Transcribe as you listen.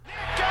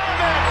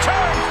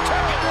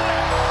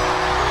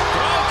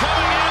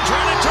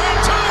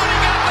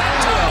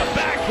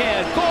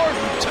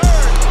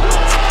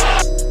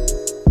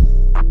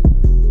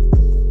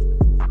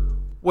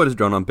What is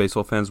going on,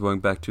 baseball fans? Welcome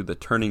back to the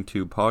Turning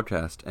Two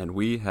podcast, and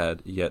we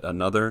had yet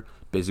another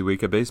busy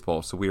week of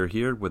baseball. So we are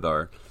here with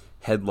our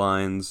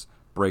headlines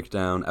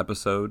breakdown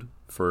episode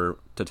to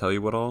tell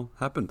you what all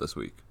happened this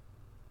week.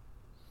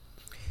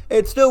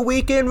 It's the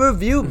weekend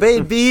review,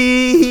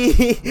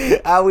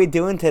 baby. How we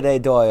doing today,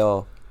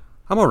 Doyle?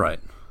 I'm all right.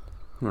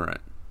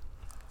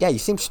 Yeah, you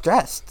seem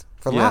stressed.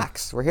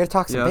 Relax. Yeah. We're here to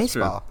talk some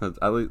baseball.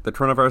 At least the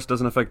coronavirus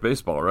doesn't affect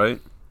baseball, right?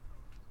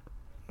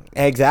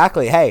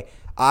 Exactly. Hey,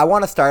 I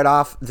want to start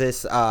off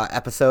this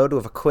episode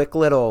with a quick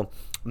little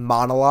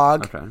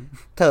monologue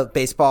to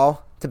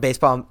baseball,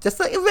 just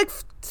like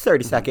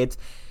 30 seconds.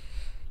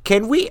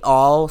 Can we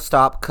all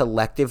stop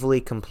collectively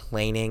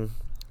complaining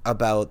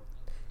about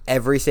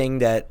everything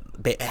that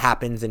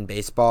happens in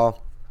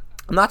baseball?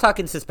 I'm not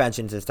talking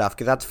suspensions and stuff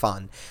because that's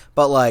fun,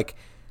 but like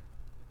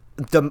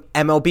the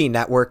MLB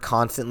network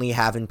constantly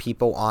having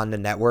people on the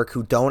network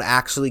who don't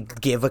actually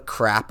give a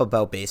crap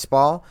about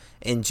baseball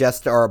and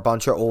just are a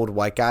bunch of old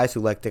white guys who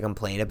like to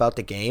complain about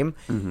the game.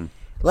 Mm-hmm.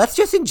 Let's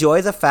just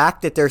enjoy the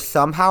fact that they're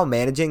somehow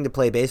managing to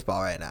play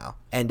baseball right now,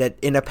 and that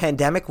in a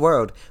pandemic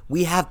world,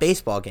 we have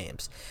baseball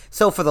games.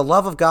 So for the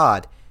love of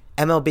God,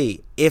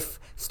 MLB,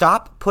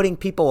 stop putting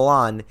people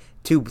on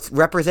to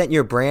represent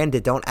your brand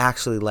that don't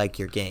actually like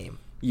your game.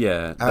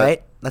 Yeah. All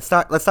right? Let's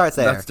start there.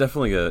 That's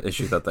definitely an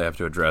issue that they have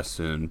to address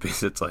soon,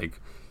 because it's like,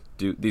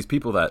 these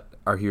people that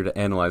are here to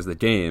analyze the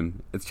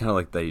game, it's kind of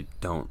like they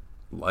don't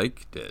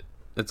like it.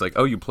 It's like,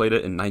 oh, you played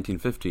it in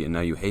 1950 and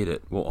now you hate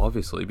it. Well,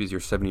 obviously, because you're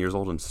 7 years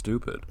old and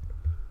stupid.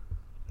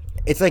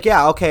 It's like,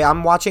 yeah, okay,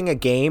 I'm watching a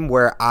game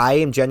where I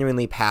am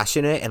genuinely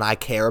passionate and I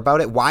care about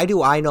it. Why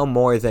do I know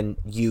more than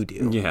you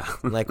do? Yeah.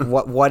 Like,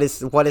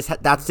 this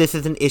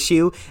is an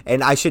issue,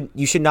 and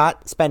you should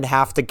not spend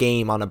half the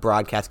game on a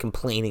broadcast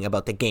complaining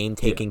about the game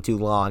taking too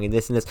long and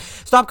this and this.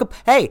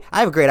 Hey, I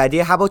have a great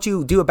idea. How about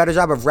you do a better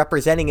job of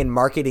representing and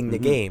marketing the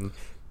game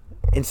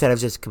instead of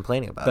just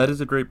complaining about it? That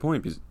is a great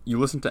point, because you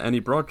listen to any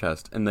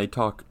broadcast and they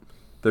talk.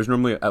 There's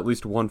normally at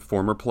least one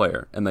former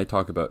player, and they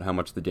talk about how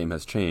much the game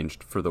has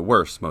changed for the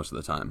worse most of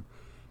the time.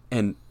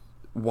 And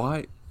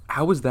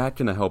how is that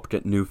going to help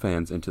get new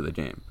fans into the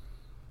game?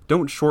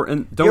 Don't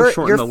shorten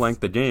the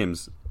length of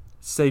games.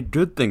 Say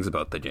good things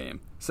about the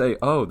game. Say,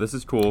 oh, this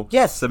is cool.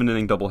 Yes.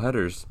 7-inning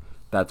doubleheaders.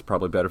 That's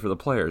probably better for the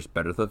players,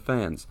 better for the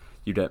fans.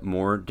 You get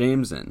more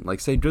games in. Like,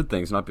 say good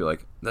things, not be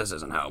like, this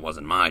isn't how it was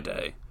in my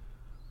day.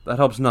 That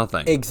helps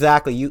nothing.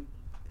 Exactly.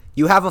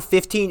 You have a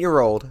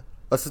 15-year-old.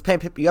 You have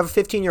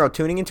a 15-year-old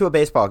tuning into a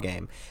baseball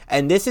game,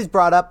 and this is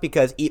brought up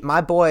because even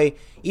my boy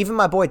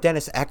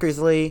Dennis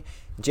Eckersley,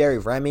 Jerry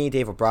Remy,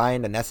 Dave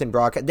O'Brien, the Nesson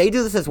broadcast, they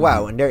do this as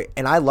well,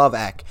 and I love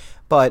Eck.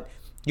 But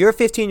you're a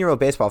 15-year-old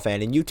baseball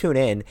fan, and you tune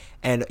in,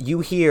 and you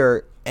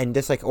hear, and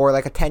just like, or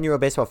like a 10-year-old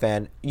baseball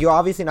fan, you're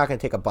obviously not going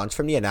to take a bunch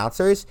from the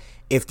announcers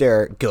if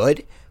they're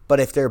good. But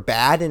if they're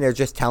bad and they're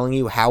just telling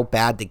you how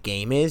bad the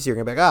game is, you're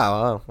going to be like,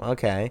 oh,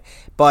 okay.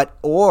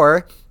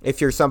 Or if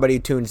you're somebody who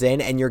tunes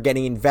in and you're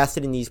getting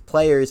invested in these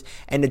players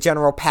and the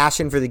general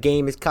passion for the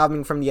game is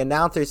coming from the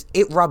announcers,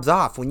 it rubs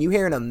off. When you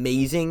hear an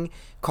amazing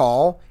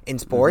call in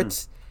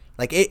sports,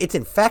 like it's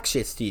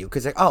infectious to you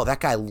because, like, oh, that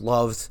guy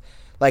loves,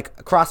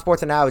 like,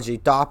 cross-sports analogy,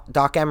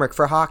 Doc Emmerich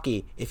for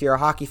hockey. If you're a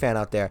hockey fan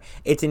out there,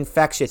 it's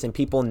infectious and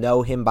people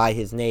know him by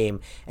his name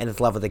and his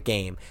love of the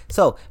game.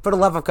 So, for the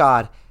love of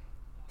God,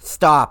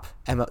 stop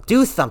and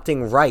do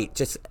something right.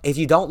 Just if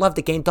you don't love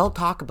the game, don't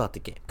talk about the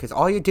game, because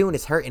all you're doing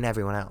is hurting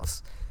everyone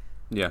else.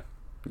 Yeah.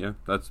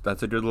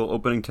 That's a good little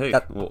opening take,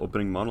 a little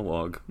opening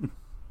monologue.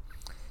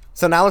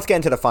 So now let's get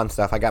into the fun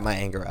stuff. I got my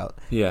anger out.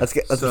 Yeah, let's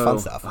the fun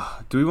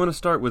stuff. Do we want to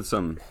start with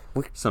some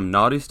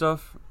naughty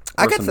stuff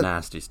or some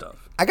nasty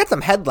stuff? I got some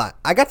headlines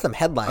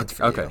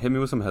for you. Okay, hit me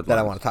with some headlines that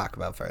I want to talk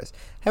about first.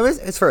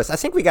 It's first. I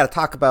think we got to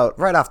talk about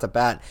right off the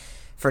bat.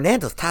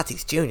 Fernando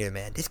Tatis Jr.,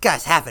 man, this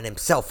guy's having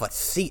himself a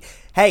seat.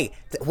 Hey,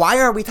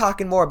 why aren't we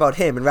talking more about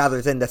him and rather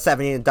than the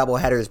 7-inning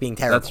doubleheaders being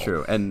terrible? That's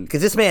true, and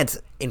because this man's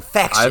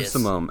infectious. I have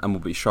some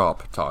MLB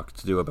Shop talk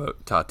to do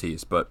about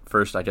Tatis, but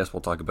first, I guess we'll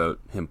talk about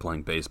him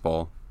playing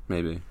baseball,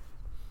 maybe.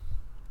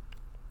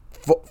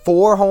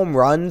 4 home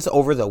runs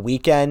over the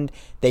weekend.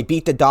 They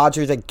beat the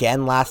Dodgers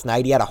again last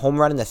night. He had a home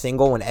run and a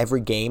single in every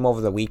game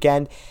over the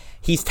weekend.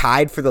 He's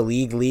tied for the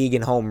league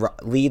in home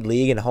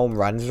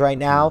runs right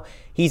now.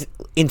 He's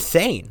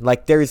insane.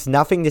 Like, there's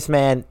nothing this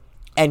man,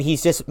 and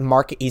he's just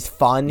he's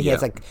fun. He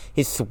has, like,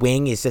 his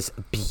swing is just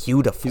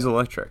beautiful. He's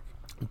electric.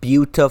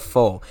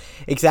 Beautiful.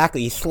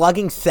 Exactly. He's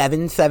slugging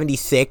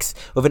 .776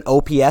 with an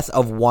OPS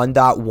of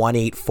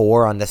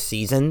 1.184 on the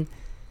season.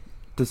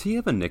 Does he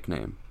have a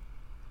nickname?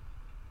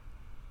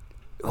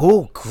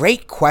 Oh,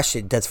 great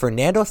question. Does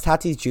Fernando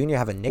Tatis Jr.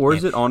 have a nickname? Or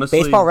is it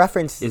honestly... Baseball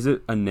Reference... Is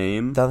it a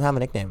name... Doesn't have a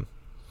nickname.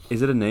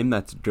 Is it a name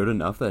that's good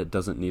enough that it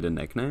doesn't need a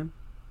nickname?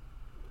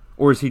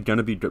 Or is he going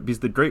to be... Because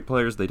the great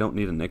players, they don't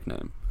need a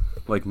nickname.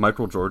 Like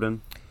Michael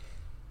Jordan,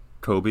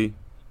 Kobe.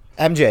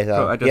 MJ,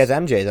 though. He has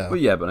MJ, though. Well,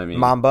 yeah, but I mean...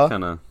 Mamba.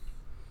 Kind of...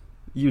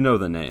 You know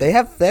the name. They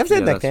have their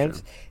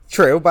nicknames.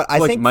 True, but I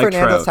think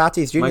Fernando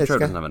Tatis Jr. Mike Trout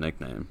doesn't have a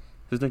nickname.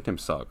 His nickname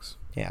sucks.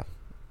 Yeah.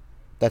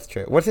 That's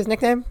true. What's his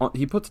nickname?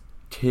 He puts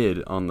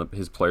kid on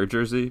his player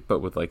jersey, but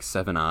with like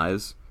 7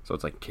 eyes. So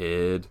it's like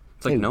kid.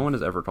 It's like no one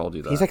has ever called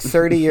you that. He's like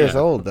 30 years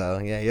old though.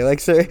 Yeah, you're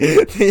like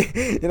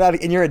you're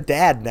not, and you're a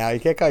dad now. You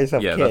can't call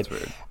yourself kid. That's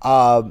weird.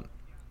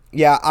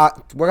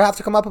 We're gonna have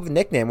to come up with a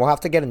nickname. We'll have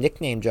to get a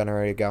nickname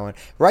generator going.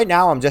 Right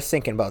now, I'm just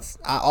thinking about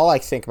all I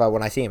think about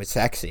when I see him is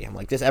sexy. I'm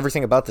like, just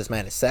everything about this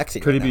man is sexy.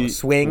 Could right he now. be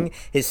swing?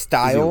 His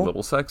style. Is he a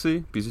little sexy?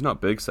 Because he's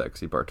not big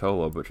sexy,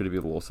 Bartolo, but should he be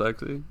a little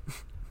sexy?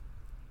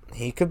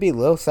 He could be a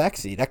little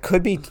sexy. That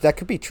could be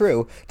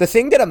true. The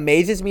thing that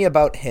amazes me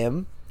about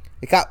him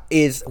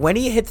is when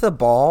he hits the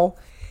ball.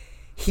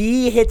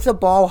 He hits a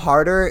ball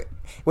harder.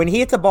 When he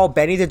hits a ball,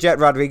 Benny the Jet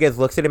Rodriguez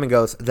looks at him and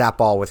goes, "That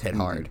ball was hit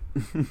hard,"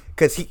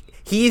 because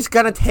he's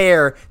gonna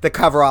tear the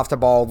cover off the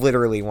ball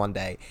literally one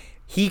day.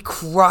 He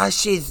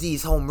crushes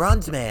these home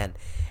runs, man,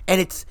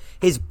 and it's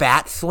his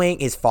bat swing,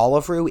 his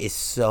follow through is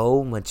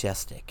so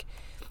majestic.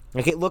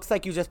 Like it looks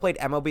like you just played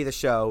MLB The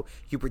Show.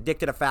 You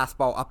predicted a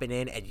fastball up and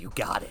in, and you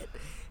got it.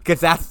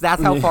 Because that's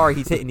how far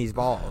he's hitting these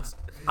balls.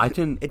 It's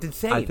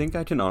insane. I think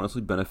I can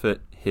honestly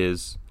benefit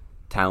his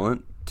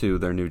talent to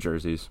their new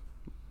jerseys.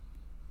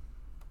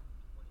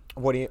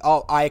 What do you?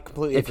 Oh, I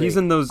completely agree. If he's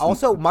in those,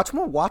 also much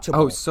more watchable.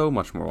 Oh, so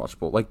much more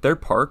watchable. Like their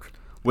park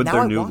with Now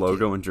their I new want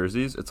logo and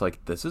jerseys, it's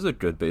like this is a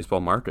good baseball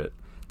market.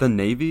 The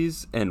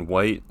navies and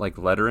white like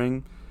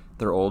lettering,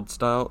 their old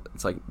style.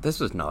 It's like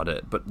this is not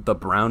it. But the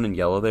brown and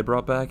yellow they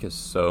brought back is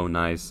so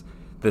nice.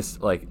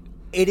 This like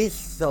it is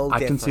so. I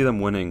different. can see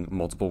them winning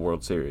multiple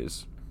World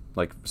Series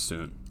like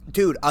soon.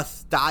 Dude, a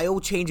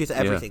style changes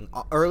everything.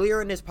 Yeah.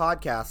 Earlier in this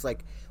podcast,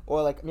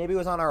 or maybe it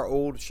was on our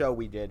old show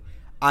we did,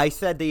 I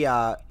said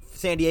the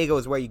San Diego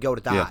is where you go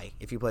to die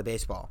if you play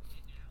baseball.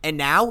 And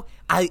now,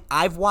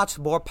 I've watched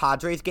more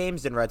Padres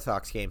games than Red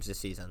Sox games this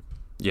season.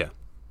 Yeah.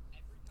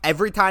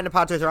 Every time the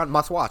Padres are on,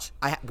 must watch.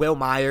 Will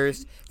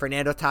Myers,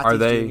 Fernando Tatis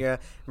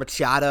Jr.,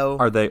 Machado.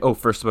 Are they? Oh,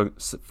 first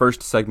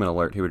segment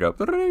alert. Here we go.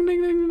 Ding,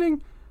 ding, ding,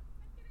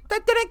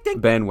 ding.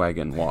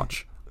 Bandwagon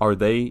watch. Are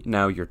they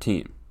now your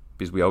team?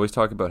 Because we always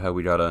talk about how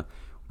we're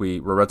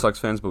Red Sox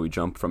fans, but we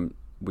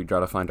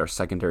gotta find our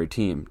secondary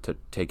team to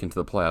take into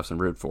the playoffs and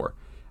root for.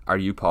 Are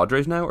you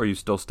Padres now, or are you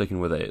still sticking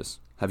with A's?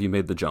 Have you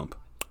made the jump?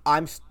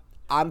 I'm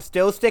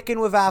still sticking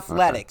with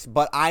Athletics,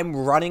 but I'm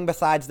running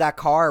besides that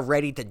car,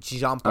 ready to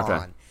jump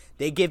on.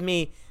 They give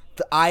me,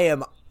 I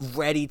am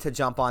ready to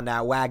jump on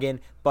that wagon,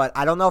 but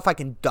I don't know if I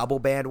can double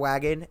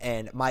bandwagon.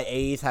 And my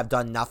A's have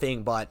done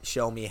nothing but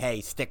show me,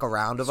 hey, stick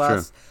around with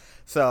us. True.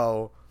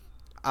 So,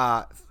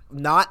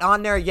 not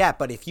on there yet,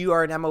 but if you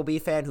are an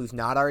MLB fan who's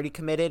not already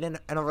committed in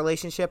a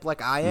relationship like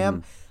I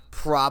am,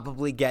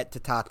 probably get to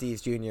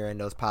Tatis Jr. and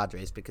those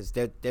Padres because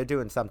they're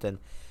doing something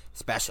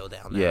special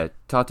down there. Yeah,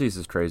 Tatis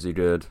is crazy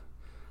good.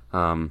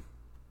 I'm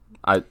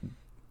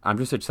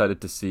just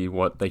excited to see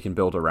what they can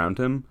build around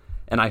him,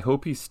 and I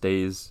hope he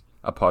stays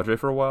a Padre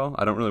for a while.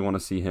 I don't really want to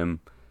see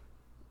him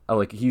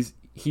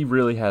he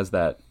really has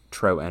that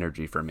Trout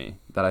energy for me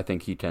that I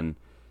think he can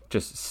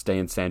just stay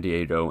in San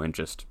Diego and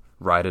just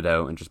ride it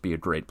out and just be a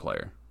great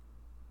player.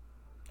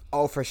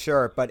 Oh, for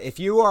sure. But if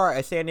you are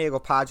a San Diego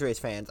Padres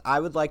fan, I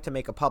would like to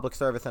make a public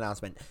service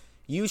announcement.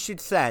 You should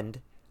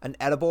send an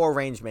edible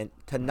arrangement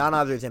to none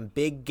other than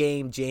Big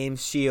Game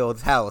James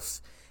Shields'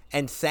 house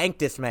and thank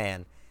this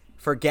man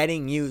for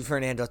getting you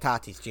Fernando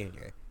Tatis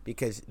Jr.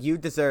 because he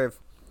deserves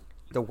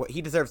the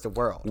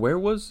world. Where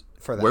was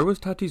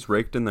Tatis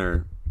ranked in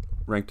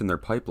their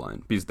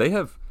pipeline? Because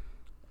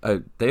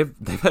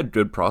they've had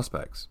good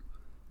prospects,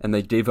 and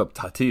they gave up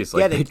Tatis.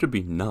 They could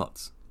be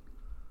nuts.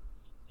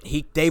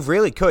 They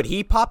really could.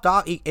 He popped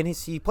off.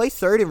 He placed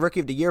third in Rookie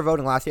of the Year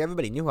voting last year.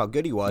 Everybody knew how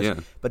good he was. Yeah.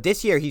 But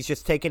this year, he's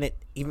just taken it,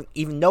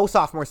 even no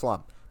sophomore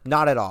slump.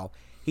 Not at all.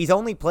 He's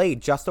only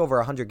played just over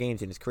 100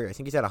 games in his career. I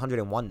think he's at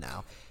 101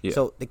 now. Yeah.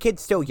 So the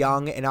kid's still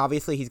young, and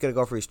obviously he's going to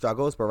go through his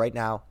struggles, but right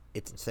now,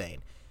 it's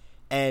insane.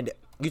 And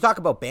you talk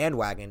about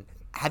bandwagon.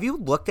 Have you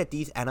looked at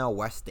these NL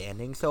West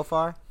standings so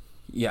far?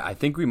 Yeah, I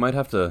think we might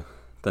have to.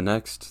 The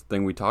next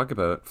thing we talk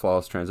about,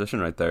 flawless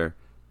transition right there,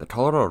 the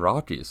Colorado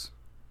Rockies.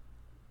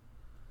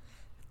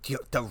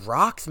 The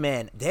Rocks,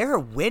 man, they're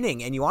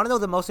winning. And you want to know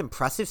the most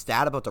impressive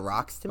stat about the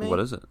Rocks to me? What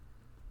is it?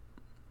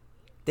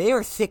 They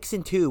are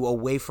 6-2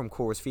 away from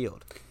Coors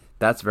Field.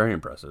 That's very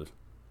impressive.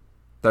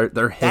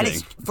 They're hitting. That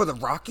is, for the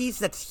Rockies,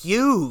 that's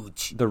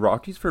huge. The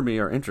Rockies, for me,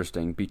 are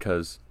interesting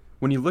because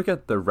when you look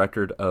at the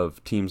record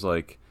of teams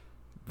like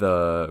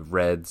the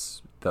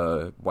Reds,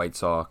 the White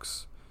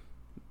Sox,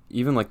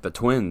 even like the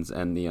Twins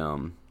and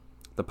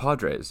the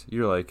Padres,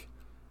 you're like,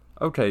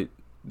 okay,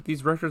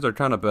 these records are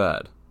kind of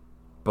bad,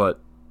 but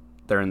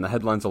they're in the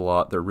headlines a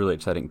lot. They're really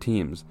exciting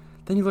teams.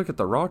 Then you look at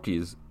the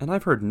Rockies, and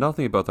I've heard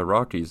nothing about the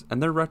Rockies,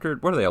 and their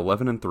record, what are they,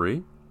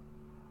 11-3?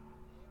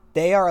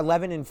 They are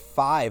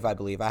 11-5, I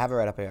believe. I have it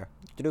right up here.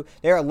 They're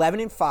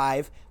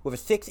 11-5 with a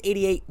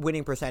 .688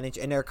 winning percentage,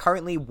 and they're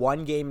currently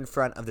one game in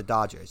front of the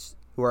Dodgers,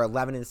 who are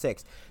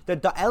 11-6.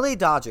 The LA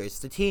Dodgers,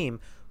 the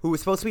team who was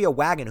supposed to be a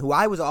wagon, who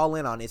I was all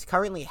in on, is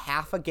currently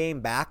half a game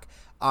back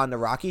on the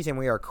Rockies, and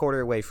we are a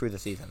quarter way through the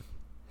season.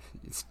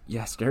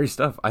 Yeah, scary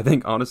stuff. I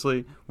think,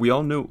 honestly, we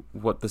all knew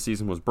what the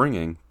season was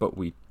bringing, but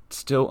we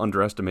still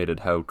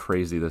underestimated how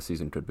crazy this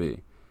season could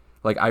be.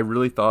 Like, I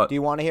really thought... Do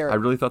you want to hear... I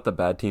really thought the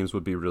bad teams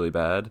would be really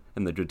bad,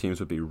 and the good teams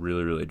would be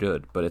really, really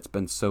good, but it's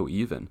been so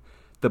even.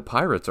 The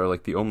Pirates are,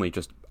 like, the only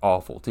just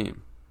awful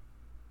team.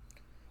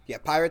 Yeah,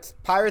 Pirates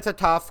are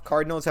tough.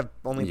 Cardinals have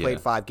only played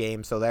 5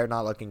 games, so they're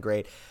not looking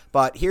great.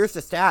 But here's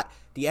the stat.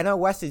 The NL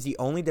West is the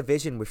only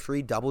division with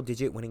 3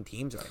 double-digit winning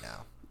teams right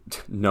now.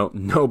 No,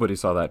 nobody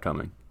saw that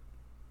coming.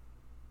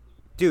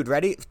 Dude,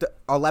 ready?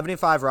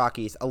 11-5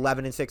 Rockies,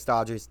 11-6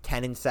 Dodgers,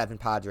 10-7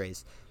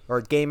 Padres.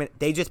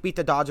 They just beat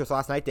the Dodgers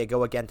last night. They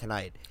go again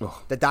tonight. Ugh.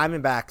 The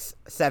Diamondbacks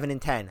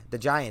 7-10. The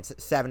Giants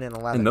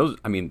 7-11. And those,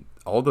 I mean,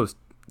 all those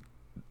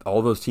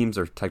teams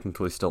are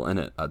technically still in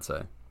it, I'd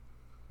say.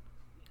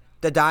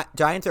 The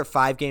Giants are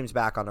 5 games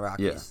back on the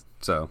Rockies. Yeah,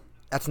 so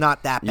that's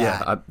not that bad.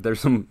 Yeah, there's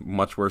some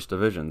much worse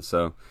divisions.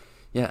 So,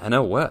 yeah,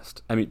 NL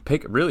West. I mean,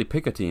 pick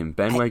a team,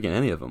 bandwagon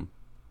any of them.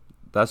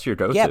 That's your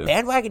go-to. Yeah,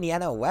 bandwagon the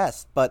NL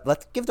West, but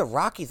let's give the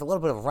Rockies a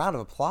little bit of a round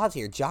of applause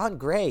here. John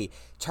Gray,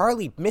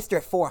 Mr.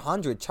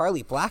 400,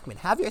 Charlie Blackmon,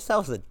 have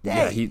yourselves a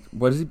day. Yeah,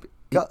 what is he?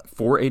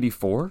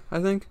 484, I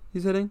think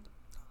he's hitting.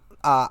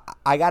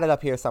 I got it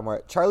up here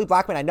somewhere. Charlie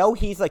Blackmon, I know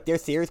he's like,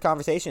 there's serious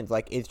conversations.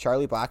 Like, is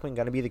Charlie Blackmon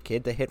going to be the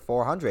kid to hit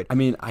 400? I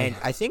mean,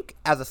 I think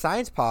as a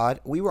science pod,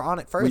 we were on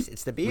it first.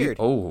 It's the beard.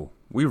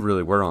 We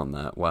really were on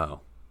that.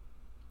 Wow.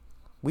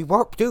 We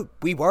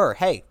were.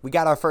 Hey, we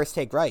got our first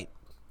take right.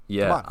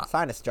 Yeah. Come on,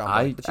 science, John.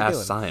 I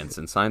asked science,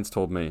 and science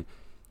told me,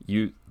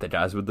 the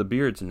guys with the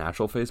beards,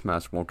 natural face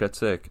masks won't get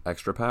sick,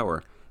 extra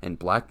power. And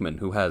Blackmon,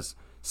 who has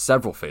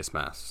several face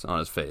masks on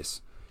his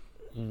face.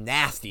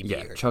 Nasty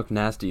beard. Yeah, Chuck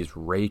Nasty is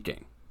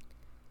raking.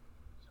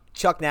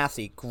 Chuck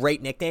Nasty,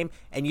 great nickname.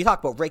 And you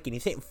talk about raking.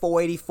 He's hitting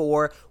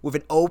 484 with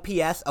an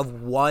OPS of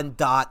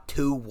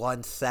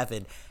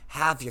 1.217.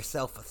 Have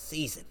yourself a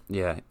season.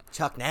 Yeah.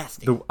 Chuck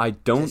Nasty.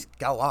 Just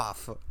go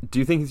off. Do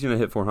you think he's going to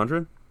hit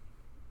 400?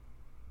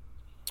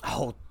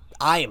 Oh,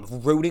 I am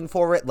rooting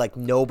for it like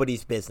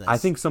nobody's business. I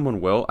think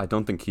someone will. I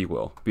don't think he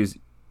will. Because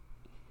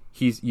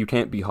you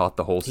can't be hot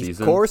the whole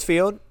season. Coors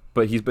Field.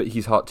 But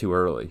he's hot too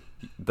early.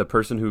 The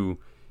person who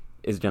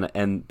is going to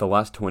end the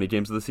last 20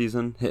 games of the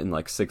season hitting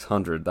like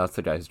 600, that's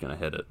the guy who's going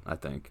to hit it, I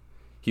think.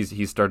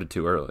 He's started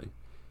too early.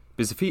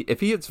 Because if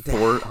he hits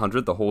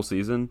 400 the whole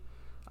season,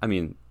 I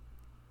mean,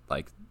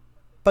 like...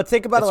 But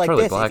think about it like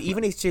Charlie this. Blackmon.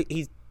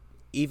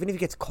 Even if he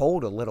gets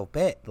cold a little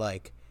bit,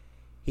 like,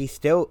 he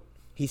still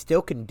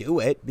can do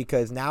it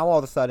because now all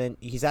of a sudden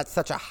he's at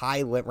such a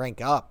high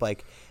rank up.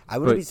 Like, I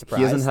wouldn't be surprised.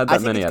 He hasn't had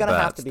that many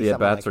at-bats. The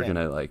at-bats are going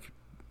to, like...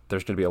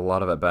 There's going to be a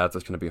lot of at-bats.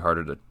 It's going to be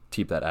harder to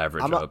keep that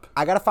average up.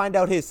 I'm going to find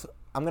out his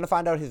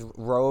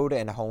road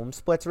and home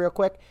splits real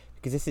quick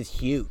because this is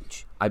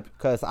huge.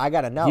 Because I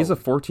got to know. He has a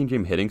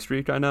 14-game hitting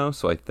streak, I know,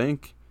 so I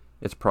think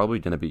it's probably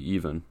going to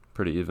be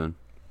pretty even.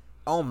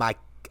 Oh my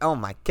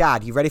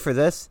God. You ready for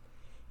this?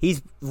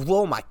 Jesus,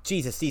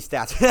 these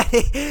stats.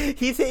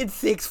 He's hitting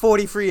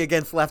 643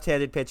 against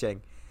left-handed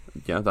pitching.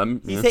 Yeah,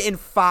 He's hitting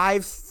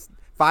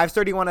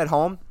 531 at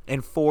home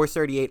and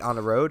 438 on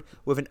the road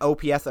with an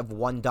OPS of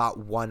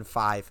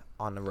 1.15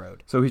 on the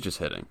road. So he's just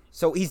hitting.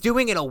 So he's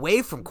doing it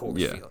away from Coors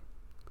Field.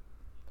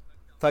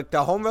 It's like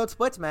the home road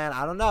splits, man.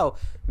 I don't know.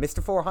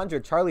 Mr.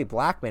 400, Charlie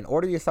Blackmon,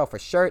 order yourself a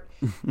shirt.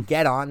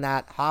 Get on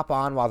that. Hop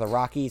on while the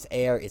Rockies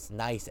air is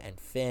nice and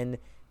thin.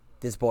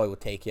 This boy will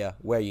take you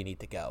where you need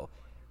to go.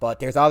 But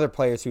there's other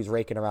players who's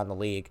raking around the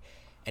league.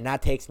 And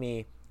that takes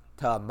me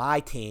to my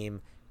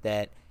team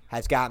that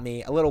has got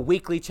me a little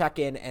weekly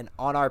check-in and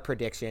on our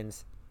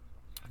predictions.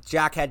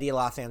 Jack had the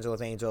Los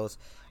Angeles Angels.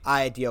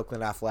 I had the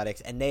Oakland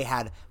Athletics. And they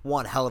had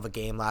one hell of a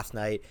game last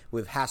night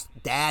with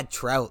Dad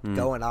Trout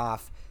going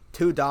off.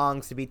 2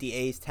 dongs to beat the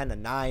A's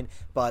 10-9.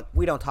 But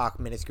we don't talk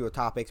minuscule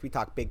topics. We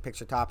talk big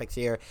picture topics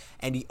here.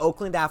 And the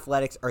Oakland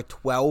Athletics are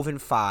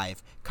 12-5.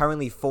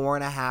 Currently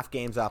 4.5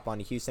 games up on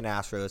the Houston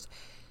Astros.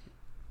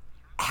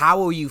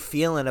 How are you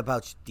feeling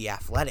about the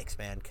Athletics,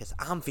 man? Because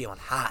I'm feeling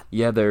hot.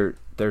 Yeah, they're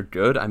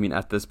good. I mean,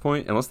 at this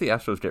point, unless the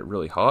Astros get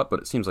really hot, but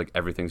it seems like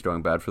everything's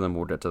going bad for them.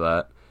 We'll get to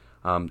that.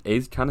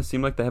 A's kind of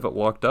seem like they have it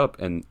locked up,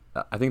 and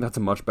I think that's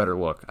a much better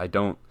look.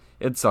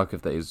 It'd suck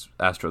if the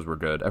Astros were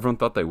good. Everyone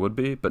thought they would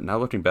be, but now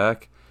looking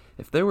back,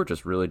 if they were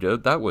just really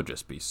good, that would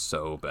just be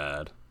so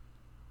bad.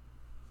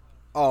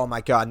 Oh,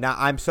 my God. Now,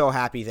 I'm so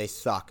happy they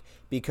suck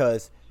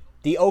because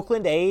the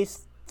Oakland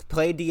A's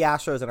played the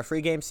Astros in a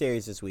 3-game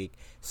series this week,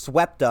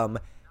 swept them.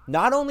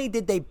 Not only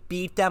did they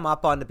beat them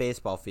up on the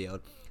baseball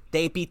field,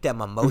 they beat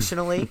them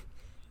emotionally,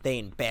 they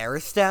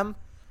embarrassed them,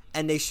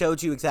 and they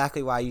showed you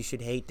exactly why you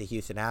should hate the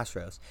Houston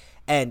Astros.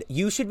 And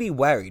you should be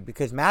worried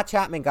because Matt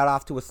Chapman got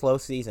off to a slow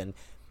season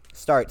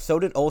start. So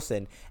did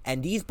Olsen,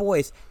 and these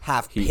boys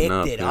have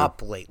picked it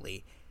up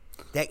lately.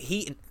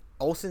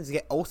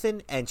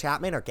 Olsen and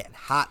Chapman are getting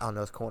hot on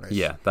those corners.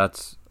 Yeah,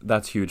 that's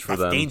huge for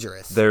them. That's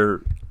dangerous.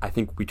 I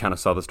think we kind of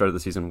saw the start of the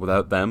season.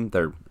 Without them,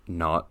 they're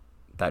not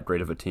that great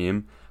of a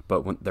team.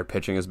 But when their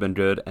pitching has been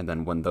good, and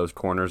then when those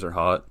corners are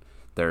hot,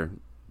 they're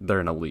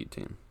an elite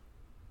team.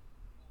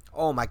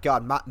 Oh my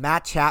God,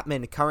 Matt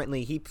Chapman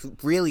currently he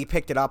really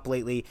picked it up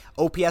lately.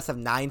 OPS of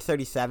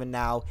 937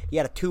 now. He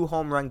had a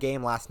 2-home run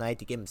game last night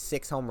to give him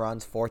 6 home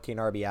runs, 14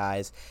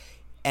 RBIs,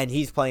 and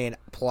he's playing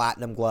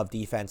platinum glove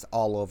defense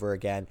all over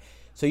again.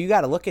 So you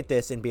got to look at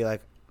this and be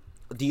like,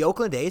 the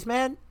Oakland A's,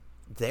 man,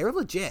 they're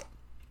legit.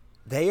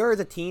 They are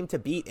the team to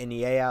beat in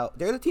the AL.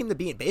 They're the team to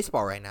beat in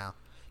baseball right now.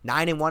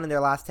 9-1 in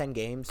their last 10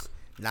 games.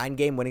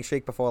 9-game winning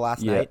streak before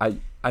last night.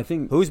 I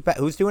think who's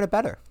doing it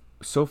better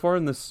so far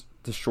in the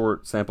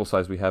short sample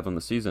size we have on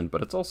the season,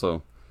 but it's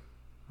also,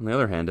 on the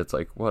other hand, it's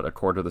like what, a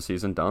quarter of the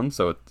season done,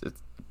 so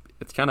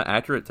it's kind of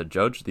accurate to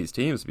judge these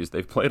teams because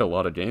they've played a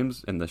lot of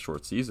games in this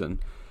short season.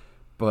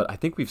 But I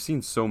think we've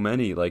seen so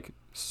many like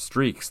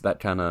streaks that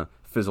kind of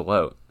fizzle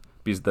out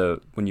because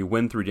when you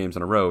win 3 games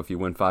in a row, if you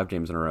win 5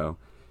 games in a row,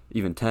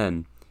 even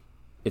 10,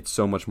 it's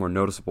so much more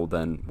noticeable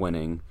than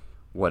winning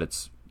what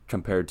it's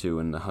compared to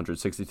in the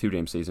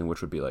 162-game season, which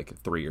would be like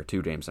 3 or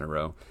 2 games in a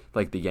row.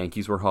 Like the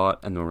Yankees were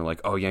hot, and then we're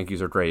like, oh,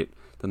 Yankees are great.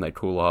 Then they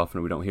cool off,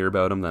 and we don't hear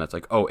about them. Then it's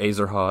like, oh,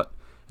 A's are hot,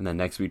 and then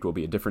next week will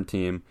be a different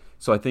team.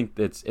 So I think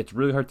it's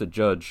really hard to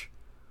judge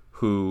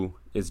who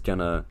is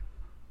gonna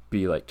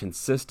be like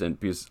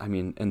consistent because I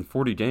mean, in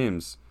 40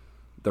 games,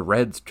 the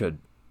Reds could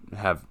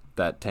have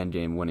that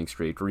 10-game winning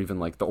streak, or even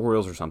like the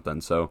Orioles or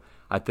something. So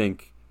I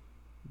think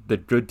the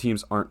good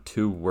teams aren't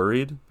too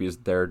worried because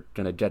they're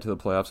going to get to the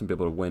playoffs and be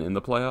able to win in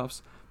the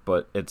playoffs.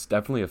 But it's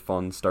definitely a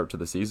fun start to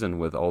the season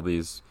with all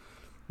these,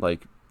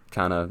 like,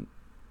 kind of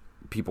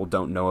people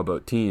don't know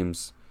about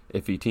teams,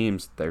 iffy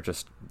teams. They're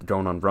just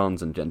going on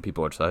runs and getting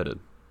people excited.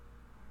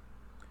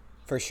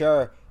 for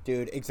sure.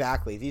 Dude,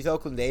 exactly. These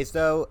Oakland A's,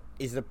 though,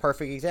 is the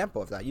perfect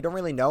example of that. You don't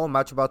really know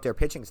much about their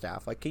pitching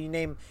staff. Like, can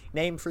you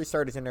name 3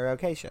 starters in their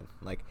rotation?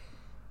 Like,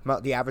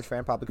 the average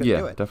fan probably couldn't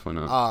do it. Yeah,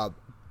 definitely not.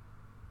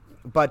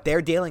 But they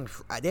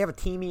have a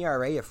team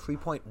ERA of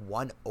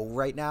 3.10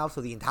 right now,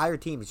 so the entire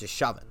team is just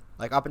shoving.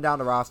 Like, up and down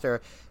the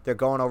roster, they're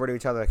going over to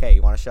each other like, hey,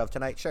 you want to shove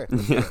tonight? Sure.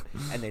 Yeah.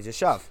 And they just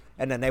shove.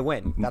 And then they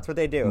win. That's what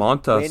they do.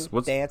 Montas.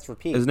 Win, dance,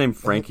 repeat. His name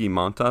Frankie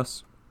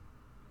Montas?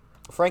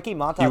 Frankie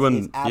Montas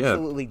is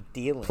absolutely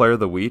dealing. Player of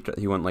the week.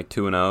 He went like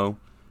 2-0,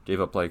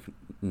 gave up like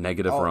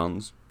negative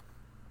runs.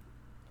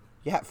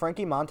 Yeah,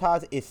 Frankie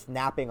Montas is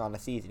snapping on the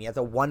season. He has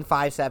a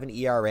 1.57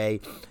 ERA.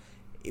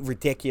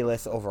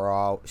 Ridiculous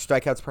overall.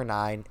 Strikeouts per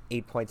 9,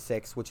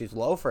 8.6, which is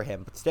low for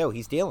him, but still,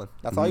 he's dealing.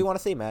 That's all you want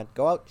to see, man.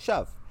 Go out,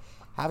 shove.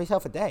 Have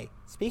yourself a day.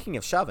 Speaking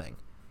of shoving,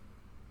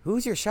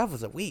 who's your shove of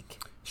the week?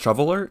 Shove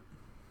alert?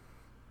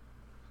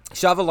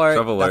 Shove alert.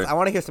 Shove alert. I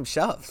want to hear some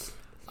shoves.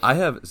 I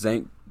have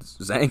Zach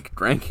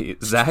Greinke.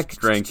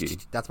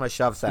 That's my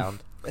shove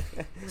sound.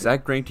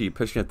 Zach Greinke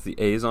pitched against the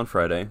A's on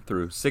Friday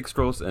through 6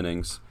 scoreless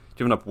innings,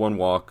 giving up 1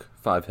 walk,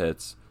 5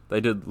 hits.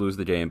 They did lose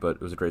the game, but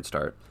it was a great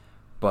start.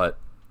 But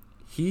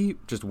he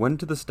just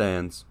went to the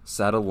stands,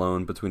 sat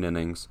alone between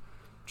innings,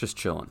 just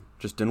chilling.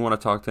 Just didn't want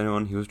to talk to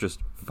anyone. He was just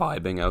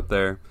vibing out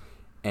there.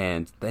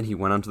 And then he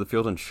went onto the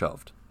field and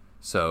shoved.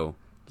 So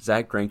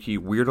Zach Greinke,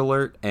 weird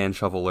alert and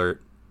shove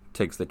alert,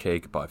 takes the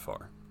cake by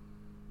far.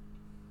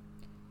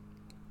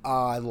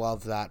 Oh, I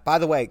love that. By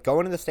the way,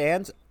 going in the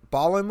stands,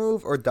 baller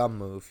move or dumb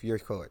move? Your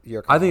call.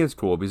 I think it's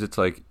cool because it's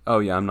like, oh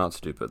yeah, I'm not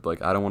stupid.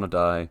 Like, I don't want to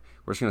die.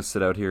 We're just going to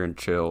sit out here and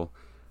chill.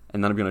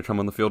 And then I'm going to come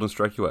on the field and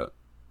strike you out.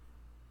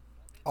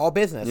 All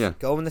business. Yeah.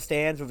 Go in the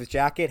stands with his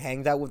jacket,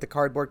 hangs out with the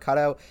cardboard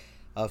cutout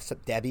of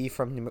Debbie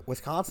from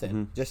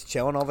Wisconsin, just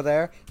chilling over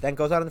there. Then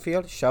goes out in the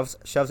field, shoves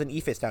an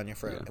e-fist down your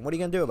throat. Yeah. And what are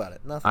you gonna do about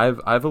it? Nothing.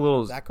 I have a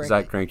little Zach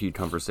Greinke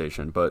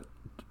conversation, but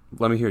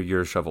let me hear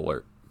your shove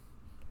alert.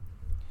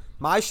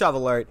 My shove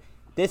alert.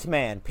 This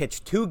man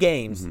pitched 2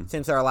 games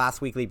since our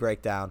last weekly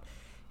breakdown.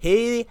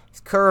 His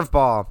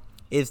curveball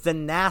is the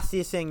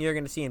nastiest thing you're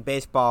gonna see in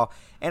baseball,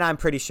 and I'm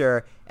pretty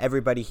sure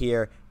everybody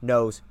here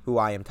knows who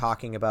I am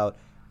talking about.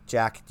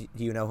 Jack,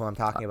 do you know who I'm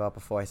talking about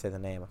before I say the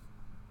name?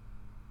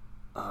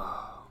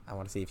 I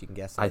want to see if you can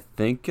guess it. I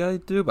think I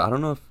do, but I don't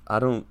know if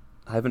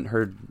I haven't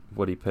heard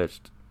what he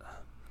pitched.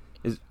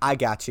 I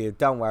got you.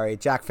 Don't worry.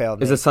 Jack failed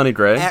me. Is it Sonny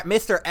Gray?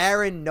 Mr.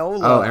 Aaron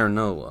Nola. Oh, Aaron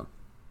Nola.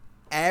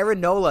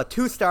 Aaron Nola,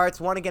 2 starts,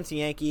 1 against the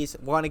Yankees,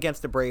 1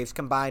 against the Braves,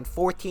 combined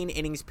 14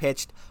 innings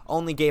pitched,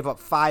 only gave up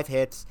 5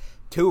 hits,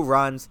 2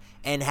 runs,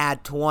 and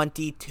had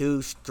 22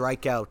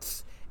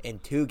 strikeouts in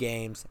 2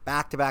 games.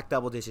 Back-to-back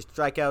double-digit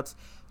strikeouts.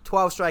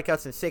 12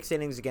 strikeouts in 6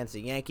 innings against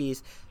the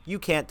Yankees. You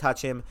can't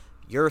touch him.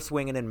 You're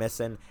swinging and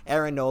missing.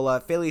 Aaron Nola,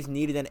 Phillies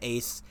needed an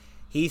ace.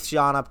 He's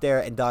shone up there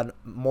and done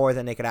more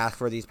than they could ask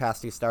for these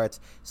past 2 starts.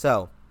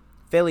 So,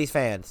 Phillies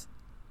fans,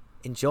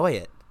 enjoy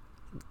it.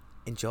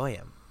 Enjoy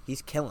him.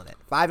 He's killing it.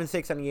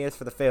 5-6 on the years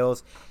for the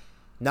Phils.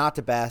 Not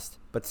the best,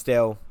 but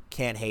still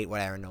can't hate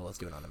what Aaron Nola's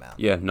doing on the mound.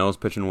 Yeah, Nola's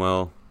pitching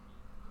well.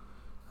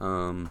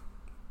 Shove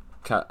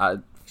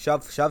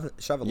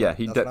alert. Yeah,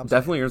 he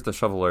definitely earns the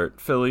shove alert.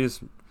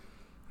 Phillies,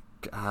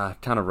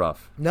 kind of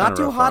rough. Not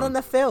too hot on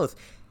the Phils.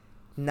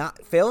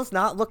 Phil's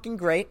not looking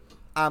great.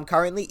 I'm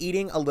currently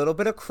eating a little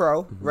bit of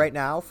crow right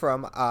now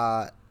from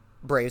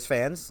Braves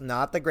fans.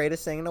 Not the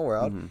greatest thing in the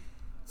world.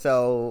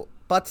 So,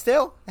 but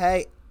still,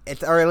 hey,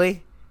 it's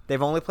early.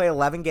 They've only played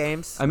 11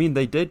 games. I mean,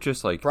 they did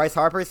just Bryce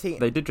Harper's team.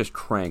 They did just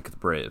crank the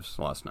Braves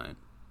last night.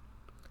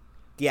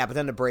 Yeah, but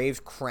then the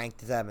Braves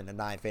cranked them in the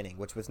 9th inning,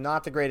 which was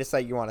not the greatest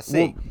sight you want to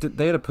see. Well,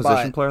 they had a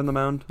position player on the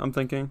mound, I'm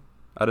thinking.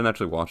 I didn't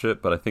actually watch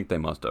it, but I think they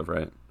must have,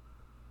 right?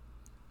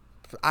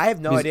 I have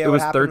no idea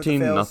what happened with the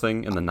Phils. It was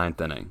 13-0 in the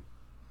 9th inning.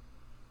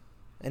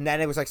 And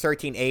then it was like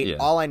 13-8. Yeah.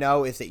 All I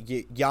know is that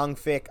young,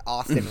 thick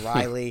Austin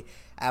Riley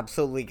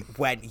absolutely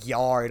went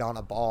yard on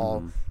a ball.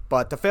 Mm-hmm.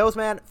 But the Phils,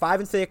 man,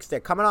 5-6. They're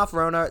coming off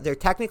Rona. They're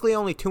technically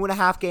only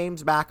 2.5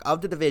 games back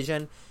of the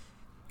division.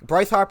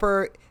 Bryce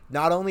Harper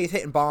not only is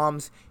hitting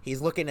bombs,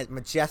 he's looking as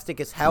majestic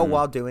as hell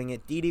while doing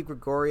it. Didi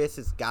Gregorius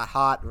has got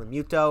hot.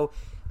 Remuto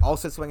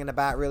also swinging the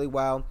bat really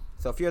well.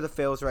 So if you're the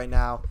Phils right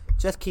now,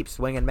 just keep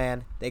swinging,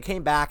 man. They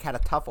came back, had a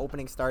tough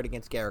opening start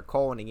against Garrett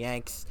Cole and the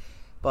Yanks,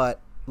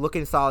 but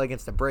looking solid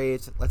against the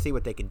Braves. Let's see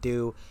what they can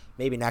do.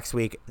 Maybe next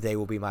week they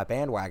will be my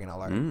bandwagon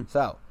alert.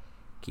 So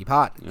keep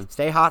hot. Yeah.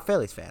 Stay hot,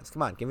 Phillies fans.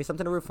 Come on, give me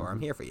something to root for.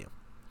 I'm here for you.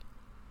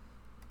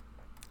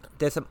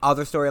 There's some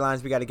other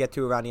storylines we got to get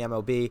to around the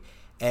MLB,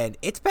 and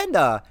it's been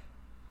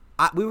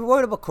we were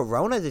worried about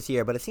Corona this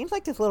year, but it seems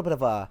like there's a little bit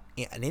of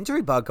an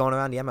injury bug going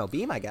around the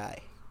MLB, my guy.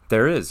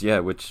 There is, yeah,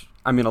 which,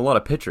 I mean, a lot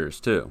of pitchers,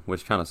 too,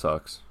 which kind of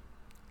sucks.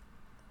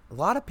 A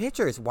lot of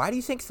pitchers. Why do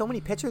you think so many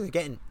pitchers are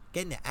getting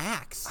the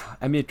axe?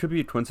 I mean, it could be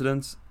a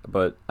coincidence,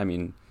 but, I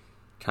mean,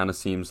 kind of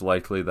seems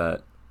likely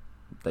that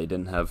they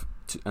didn't have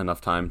enough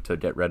time to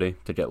get ready,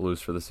 to get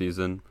loose for the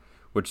season,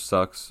 which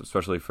sucks,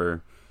 especially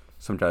for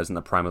some guys in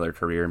the prime of their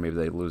career. Maybe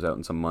they lose out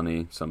on some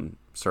money, some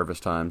service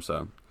time,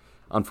 so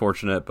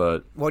unfortunate,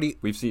 but we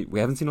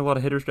haven't seen a lot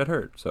of hitters get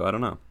hurt, so I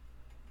don't know.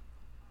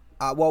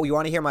 Well, you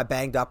want to hear my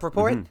banged up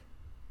report? Mm-hmm.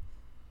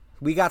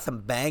 We got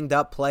some banged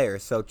up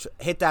players, so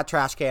hit that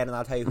trash can and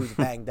I'll tell you who's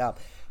banged up.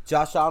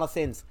 Josh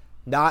Donaldson's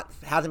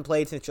hasn't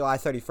played since July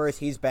 31st.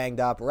 He's banged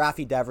up.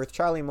 Rafi Devers,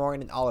 Charlie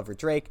Morton, and Oliver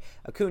Drake.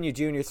 Acuna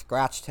Jr.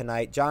 scratched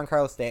tonight.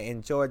 Giancarlo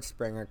Stanton, George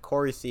Springer,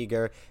 Corey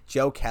Seager,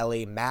 Joe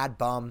Kelly,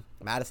 Madison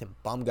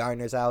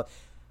Bumgarner's out,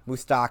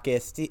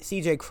 Moustakas,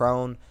 CJ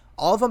Crone.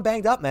 All of them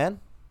banged up, man.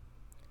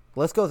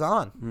 The list goes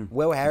on.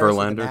 Will Harris,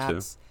 Verlander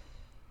too.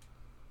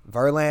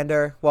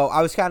 Verlander. Well,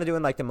 I was kind of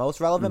doing like the most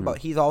relevant, but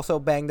he's also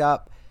banged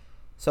up.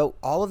 So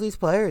all of these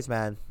players,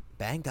 man,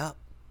 banged up.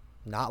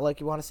 Not like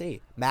you want to see.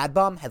 Mad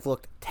Bum has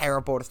looked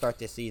terrible to start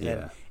this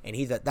season, and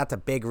that's a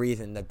big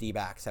reason the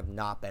D-backs have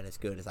not been as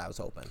good as I was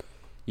hoping.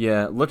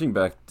 Yeah, looking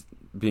back,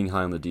 being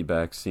high on the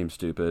D-backs seems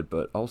stupid,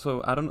 but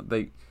also I don't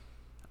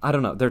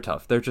know. They're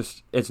tough. They're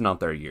just, it's not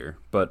their year.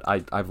 But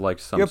I've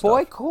liked some Your stuff.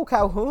 boy Cole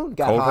Calhoun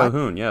got hot. Cole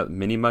Calhoun, yeah,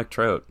 mini Mike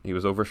Trout. He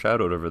was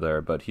overshadowed over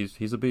there, but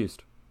he's a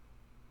beast.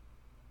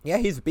 Yeah,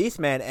 he's a beast,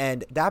 man,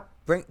 and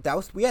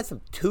we had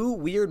some 2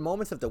 weird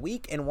moments of the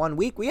week in 1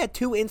 week. We had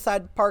 2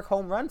 inside park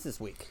home runs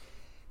this week.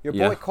 Your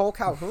boy Cole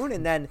Calhoun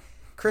and then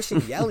Christian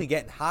Yelich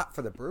getting hot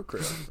for the Brew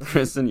Crew.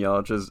 Christian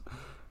Yelich's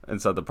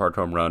inside the park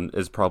home run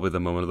is probably the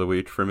moment of the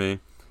week for me.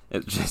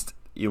 It's just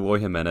Eloy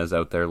Jimenez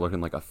out there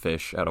looking like a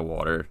fish out of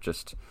water.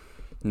 Just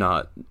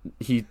not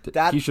he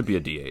should be a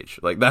DH.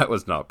 Like, that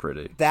was not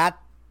pretty.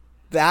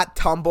 That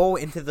tumble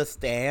into the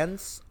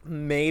stands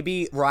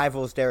maybe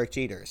rivals Derek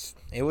Jeter's.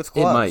 It was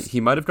close. It might.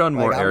 He might have gotten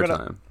more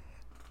airtime.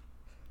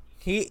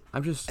 He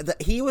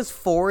was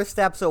 4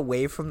 steps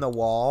away from the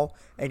wall,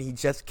 and he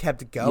just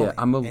kept going,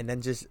 and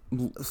then just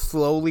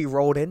slowly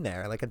rolled in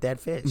there like a dead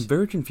fish. I'm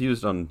very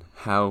confused on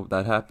how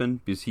that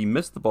happened, because he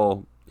missed the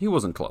ball. He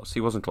wasn't close.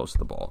 He wasn't close to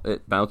the ball.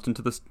 It bounced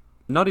into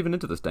not even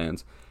into the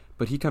stands,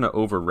 but he kind of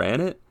overran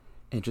it,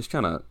 and just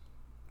kind of,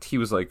 he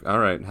was like, all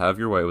right, have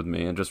your way with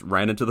me, and just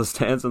ran into the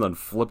stands and then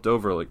flipped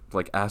over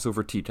like ass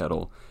over tea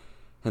kettle.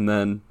 And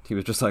then he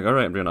was just like, all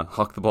right, I'm going to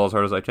huck the ball as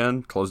hard as I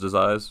can, closed his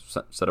eyes,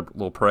 said a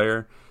little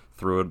prayer,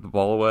 threw the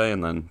ball away,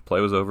 and then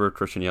play was over.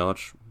 Christian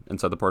Yelich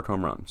inside the park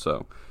home run.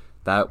 So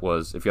that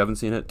was, if you haven't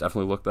seen it,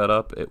 definitely look that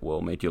up. It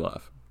will make you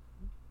laugh.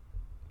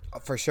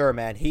 For sure,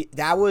 man.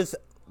 That was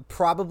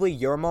probably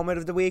your moment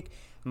of the week.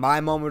 My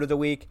moment of the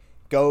week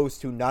goes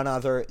to none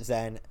other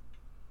than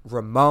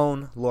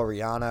Ramon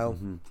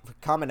Laureano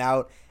coming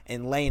out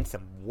and laying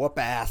some whoop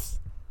ass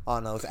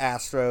on those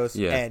Astros.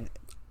 Yeah. And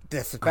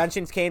the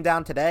suspensions came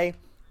down today.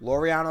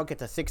 Laureano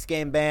gets a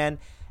 6-game ban.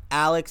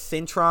 Alex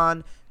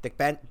Cintron,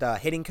 the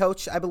hitting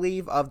coach, I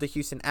believe, of the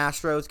Houston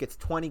Astros, gets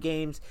 20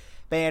 games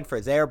banned for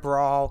their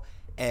brawl.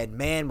 And,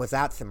 man, was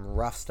that some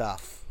rough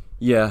stuff.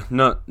 Yeah,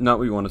 not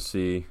what you want to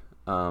see.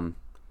 Kind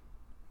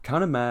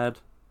of mad.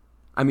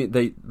 I mean,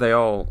 they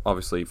all,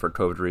 obviously, for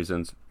COVID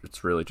reasons,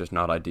 it's really just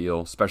not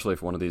ideal, especially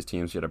if one of these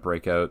teams get a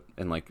breakout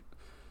and, like,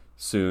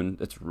 soon.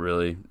 It's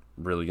really,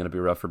 really going to be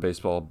rough for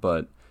baseball.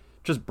 But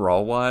just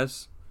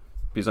brawl-wise,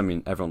 because, I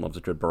mean, everyone loves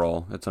a good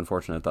brawl. It's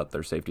unfortunate that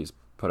their safety is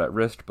put at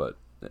risk, but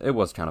it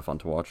was kind of fun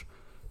to watch.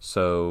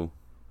 So,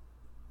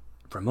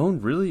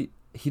 Ramon really,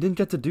 he didn't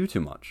get to do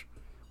too much,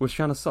 which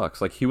kind of sucks.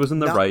 Like, he was in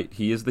the right.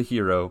 He is the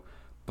hero.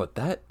 But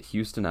that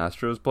Houston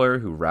Astros player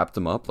who wrapped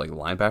him up, like,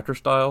 linebacker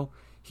style,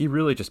 he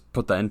really just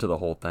put that into the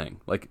whole thing.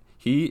 Like,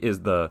 he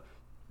is the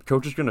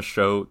coach is going to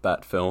show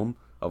that film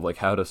of, like,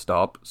 how to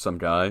stop some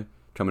guy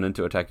coming in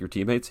to attack your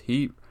teammates.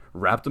 He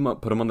wrapped him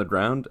up, put him on the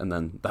ground, and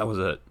then that was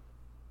it.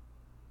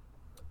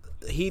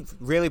 He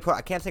really put,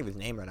 I can't think of his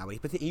name right now,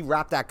 but he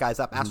wrapped that guy's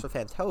up. Astro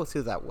fans, tell us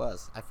who that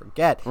was. I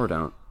forget. Or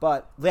don't.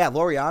 But, yeah,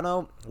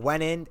 Laureano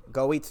went in,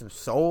 go eat some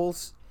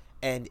souls,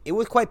 and it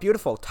was quite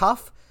beautiful.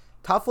 Tough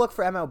look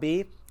for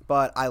MLB,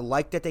 but I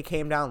like that they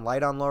came down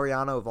light on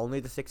Laureano of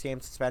only the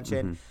 6-game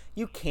suspension. Mm-hmm.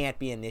 You can't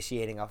be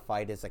initiating a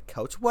fight as a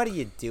coach. What are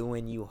you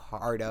doing, you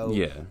hardo?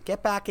 Yeah.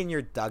 Get back in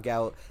your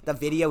dugout. The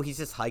video, he's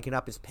just hiking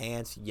up his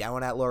pants,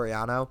 yelling at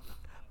Laureano.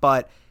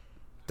 But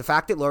the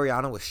fact that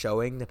Laureano was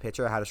showing the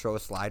pitcher how to throw a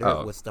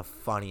slider was the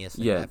funniest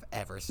thing I've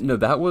ever seen. No,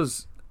 that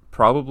was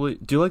probably...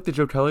 Do you like the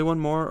Joe Kelly one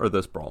more or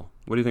this brawl?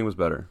 What do you think was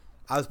better?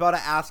 I was about to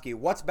ask you,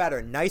 what's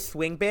better, nice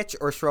swing bitch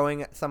or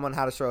showing someone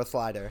how to throw a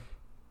slider?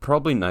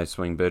 Probably nice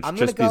swing bitch,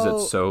 just because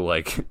it's so,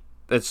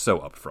 it's so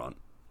upfront.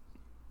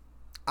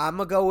 I'm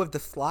going to go with the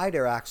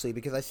slider, actually,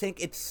 because I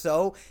think it's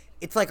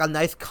like a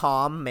nice,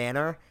 calm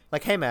manner.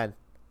 Like, hey, man,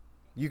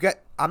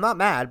 I'm not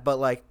mad, but,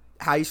 like,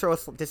 this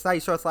is how you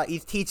throw a slider.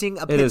 He's teaching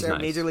a pitcher,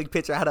 nice. Major league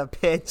pitcher, how to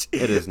pitch.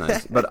 It is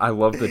nice, but I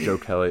love the Joe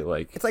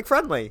Kelly, It's, like,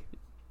 friendly.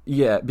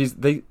 Yeah, because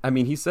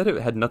he said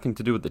it had nothing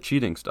to do with the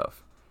cheating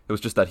stuff. It was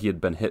just that he had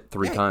been hit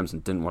 3 times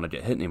and didn't want to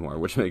get hit anymore,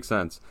 which makes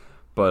sense.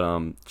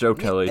 But Joe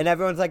Kelly... And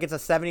everyone's like, it's a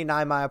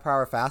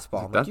 79-mile-per-hour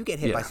fastball. I'm like, you get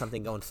hit by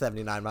something going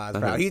 79 miles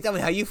per hour. You tell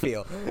me how you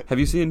feel. Have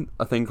you seen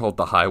a thing called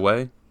the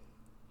highway?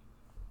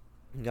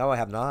 No, I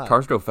have not.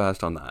 Cars go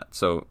fast on that.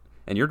 So,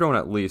 and you're going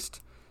at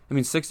least...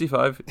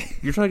 65,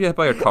 you're trying to get hit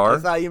by a car? I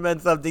thought you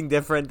meant something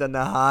different than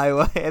the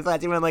highway. I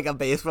thought you meant like a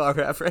baseball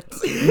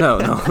reference. No,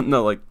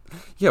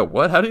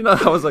 what? How do you know?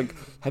 I was like,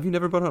 have you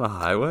never been on a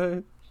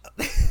highway?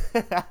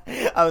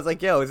 I was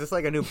like, yo, is this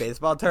like a new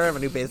baseball term, a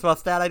new baseball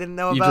stat I didn't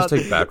know about? You just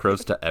take back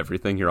roads to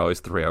everything. You're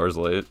always 3 hours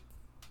late.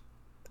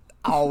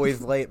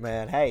 Always late,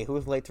 man. Hey,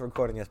 who's late to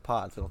recording this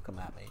pod, so don't come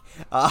at me.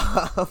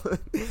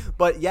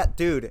 But yeah,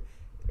 dude,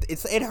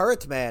 it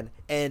hurts, man.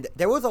 And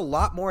there was a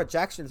lot more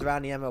ejections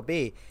around the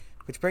MLB,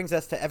 which brings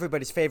us to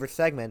everybody's favorite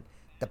segment,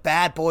 the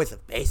bad boys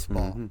of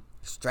baseball. Mm-hmm.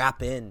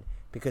 Strap in,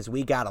 because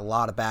we got a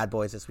lot of bad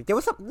boys this week.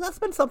 That's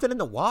been something in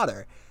the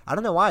water. I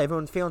don't know why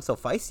everyone's feeling so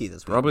feisty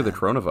this week. Probably the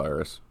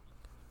coronavirus.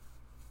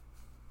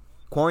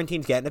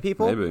 Quarantine's getting to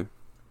people? Maybe.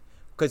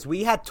 Because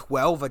we had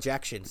 12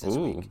 ejections this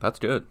week. Ooh, that's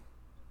good.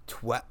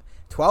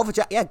 12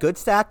 yeah, good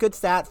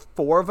stat.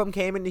 4 of them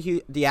came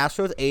into the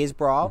Astros A's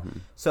brawl. Mm-hmm.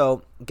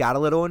 So got a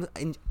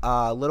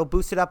little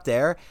boosted up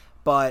there.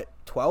 But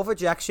 12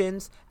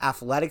 ejections.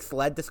 Athletics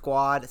led the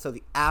squad. So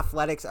the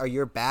Athletics are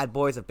your bad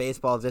boys of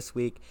baseball this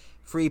week.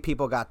 3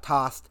 people got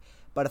tossed.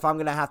 But if I'm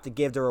going to have to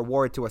give the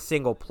reward to a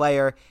single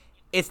player,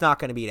 it's not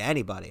going to be to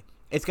anybody.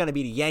 It's going to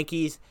be the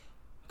Yankees,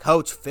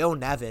 coach Phil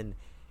Nevin,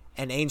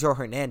 and Angel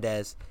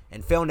Hernandez.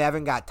 And Phil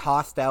Nevin got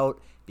tossed out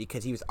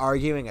because he was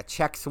arguing a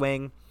check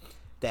swing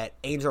that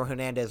Angel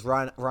Hernandez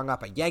rung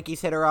up a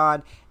Yankees hitter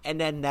on. And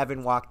then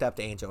Nevin walked up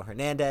to Angel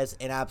Hernandez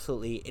and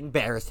absolutely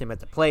embarrassed him at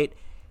the plate.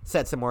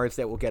 Said some words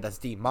that will get us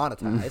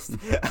demonetized.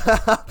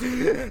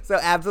 So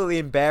absolutely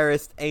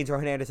embarrassed Angel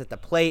Hernandez at the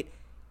plate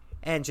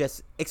and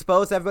just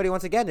exposed everybody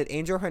once again that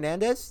Angel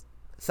Hernandez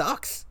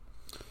sucks.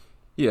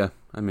 Yeah,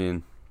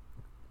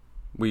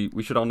 we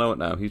should all know it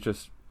now. He's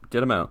just,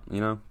 get him out, get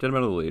him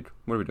out of the league.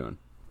 What are we doing?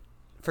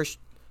 For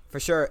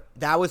sure.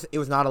 It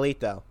was not elite,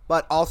 though.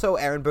 But also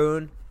Aaron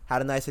Boone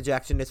had a nice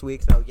ejection this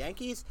week. So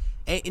Yankees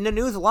in the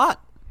news a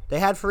lot. They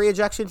had 3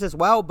 ejections as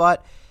well,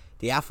 but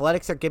the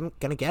Athletics are going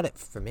to get it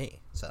for me.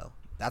 So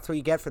that's what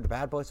you get for the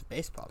bad boys of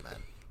baseball, man.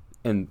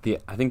 And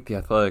I think the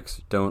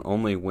Athletics don't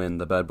only win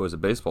the bad boys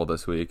of baseball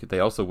this week, they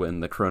also win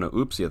the Corona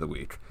Oopsie of the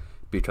week,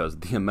 because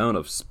the amount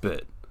of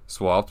spit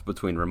swapped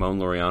between Ramon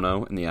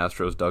Laureano and the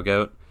Astros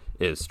dugout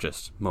is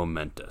just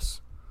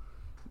momentous.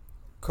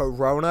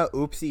 Corona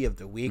Oopsie of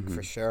the week,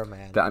 for sure,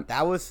 man.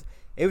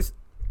 It was...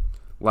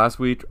 Last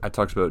week, I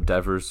talked about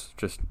Devers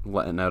just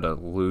letting out a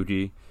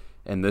loogie.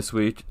 And this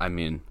week,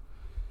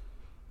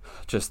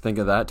 just think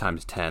of that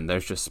times 10.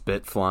 There's just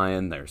spit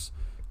flying. There's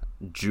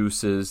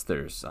juices.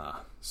 There's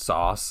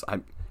sauce.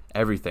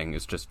 Everything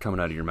is just coming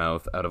out of your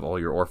mouth, out of all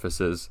your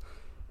orifices.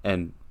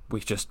 And we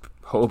just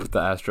hope the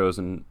Astros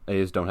and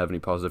A's don't have any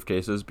positive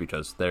cases,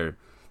 because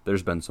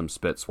there's been some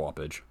spit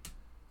swappage.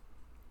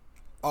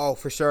 Oh,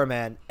 for sure,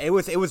 man. It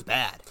was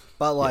bad.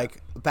 But,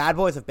 bad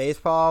boys of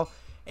baseball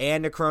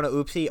and the Corona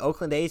Oopsie,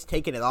 Oakland A's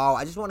taking it all.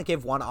 I just want to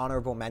give one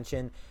honorable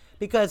mention,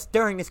 because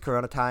during this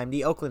Corona time,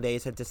 the Oakland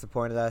A's have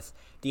disappointed us.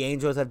 The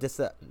Angels have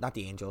not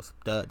the Angels,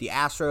 the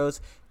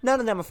Astros. None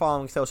of them are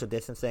following social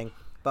distancing.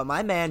 But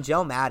my man,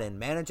 Joe Madden,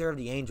 manager of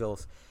the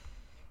Angels,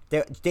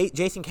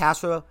 Jason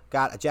Castro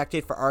got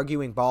ejected for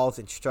arguing balls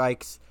and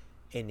strikes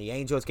in the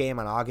Angels game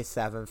on August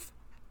 7th.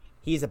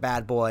 He's a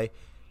bad boy.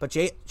 But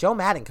Joe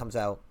Madden comes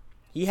out.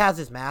 He has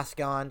his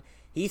mask on.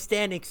 He's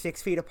standing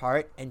 6 feet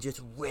apart and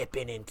just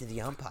ripping into the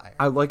umpire.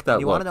 I like that.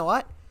 And you want to know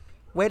what?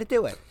 Way to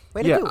do it.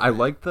 Way to do it. I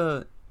like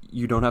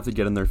you don't have to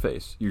get in their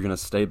face. You're going to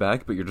stay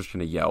back, but you're just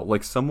going to yell.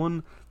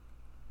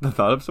 The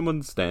thought of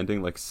someone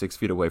standing 6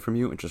 feet away from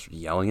you and just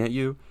yelling at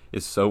you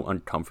is so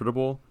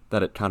uncomfortable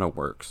that it kind of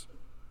works.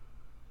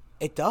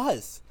 It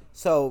does.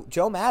 So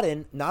Joe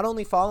Madden not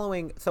only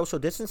following social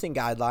distancing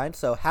guidelines,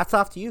 so hats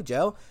off to you,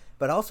 Joe,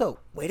 but also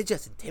way to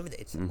just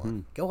intimidate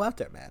someone. Go out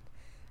there, man.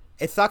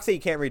 It sucks that you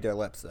can't read their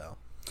lips, though.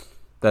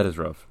 That is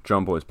rough.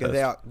 John Boy's pissed.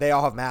 They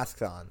all have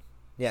masks on.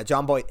 Yeah,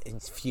 John Boy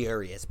is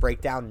furious.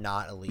 Breakdown,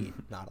 not elite.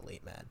 Not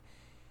elite, man.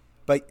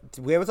 But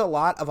there was a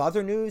lot of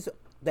other news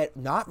that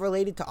not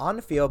related to on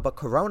the field, but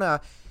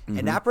Corona.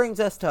 And that brings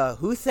us to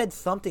who said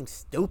something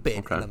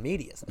stupid in the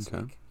media this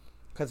week.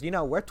 Because,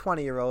 we're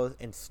 20-year-olds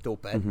and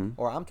stupid.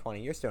 Or I'm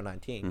 20. You're still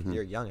 19 because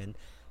you're a youngin'.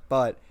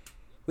 But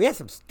we had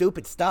some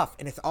stupid stuff.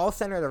 And it's all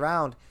centered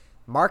around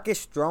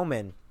Marcus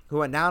Stroman,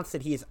 who announced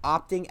that he is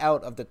opting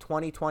out of the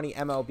 2020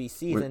 MLB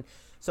season.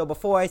 So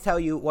before I tell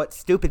you what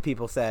stupid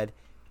people said,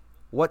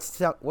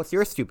 what's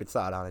your stupid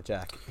thought on it,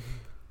 Jack?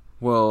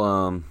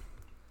 Well,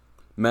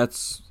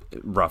 Mets,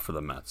 rough for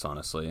the Mets,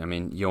 honestly. I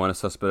mean, Yoenis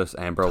Cespedes,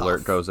 Amber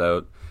Alert goes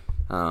out.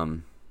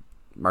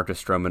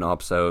 Marcus Stroman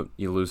opts out.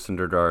 You lose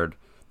Syndergaard.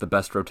 The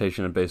best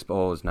rotation in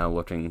baseball is now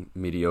looking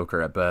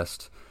mediocre at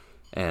best,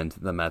 and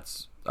the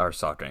Mets are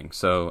sucking.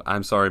 So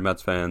I'm sorry,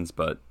 Mets fans,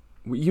 but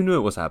you knew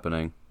it was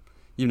happening.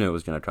 You knew it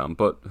was going to come.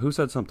 But who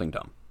said something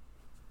dumb?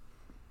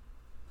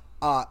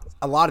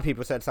 A lot of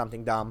people said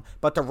something dumb.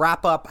 But to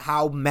wrap up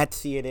how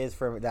Metsy it is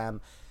for them,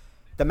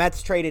 the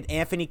Mets traded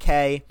Anthony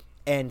Kay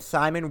and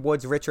Simon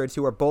Woods-Richards,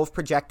 who are both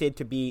projected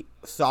to be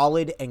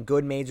solid and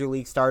good major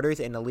league starters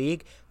in the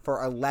league,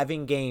 for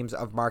 11 games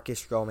of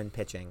Marcus Stroman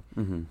pitching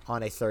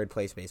on a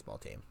third-place baseball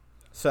team.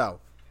 So,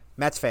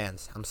 Mets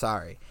fans, I'm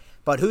sorry.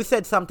 But who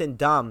said something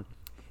dumb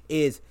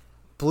is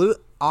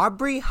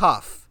Aubrey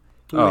Huff,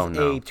 who is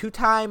a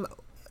two-time...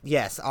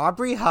 Yes,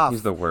 Aubrey Huff.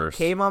 He's the worst.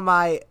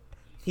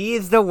 He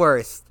is the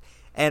worst.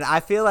 And I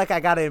feel like I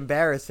got to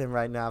embarrass him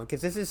right now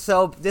because this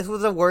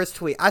was the worst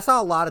tweet. I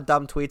saw a lot of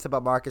dumb tweets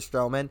about Marcus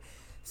Stroman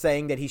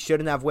saying that he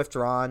shouldn't have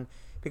withdrawn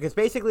because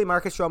basically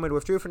Marcus Stroman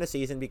withdrew from the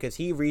season because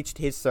he reached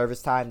his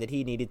service time that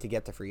he needed to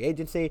get to free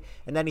agency.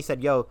 And then he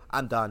said, yo,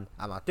 I'm done.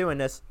 I'm not doing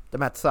this. The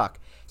Mets suck.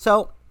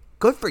 So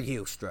good for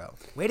you, Stro.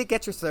 Way to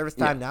get your service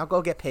time. Now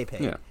go get paid.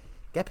 Yeah.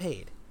 Get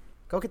paid.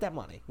 Go get that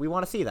money. We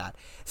want to see that.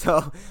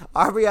 So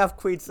RBF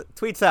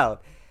tweets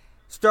out,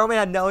 Stroman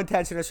had no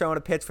intention of showing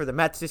a pitch for the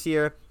Mets this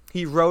year.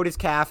 He rode his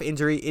calf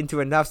injury into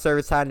enough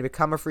service time to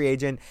become a free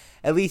agent.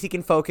 At least he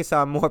can focus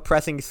on more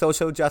pressing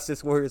social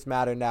justice warriors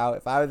matter now.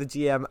 If I were the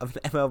GM of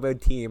an MLB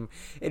team,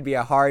 it'd be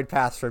a hard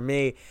pass for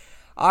me.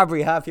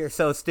 Aubrey Huff, you're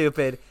so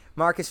stupid.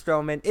 Marcus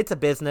Stroman, it's a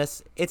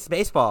business. It's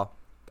baseball.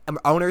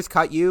 Owners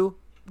cut you.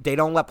 They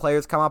don't let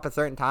players come up at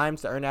certain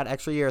times to earn that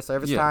extra year of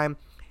service time.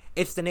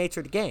 It's the nature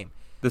of the game.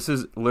 This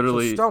is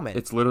literally, so Stroman,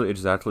 it's literally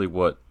exactly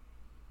what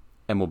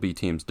MLB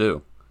teams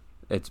do.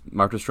 It's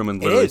Marcus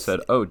Stroman literally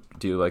said, "Oh,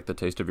 do you like the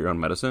taste of your own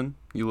medicine,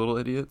 you little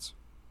idiots?"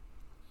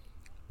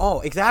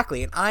 Oh,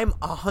 exactly. And I'm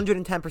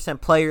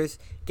 110% players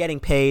getting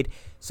paid.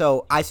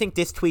 So I think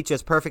this tweet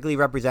just perfectly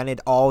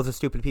represented all the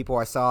stupid people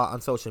I saw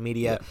on social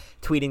media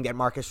tweeting that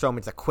Marcus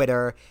Stroman's a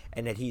quitter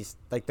and that he's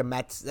like the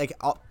Mets. Like,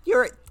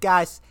 you're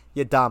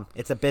dumb.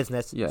 It's a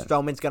business. Yeah.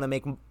 Stroman's gonna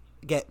make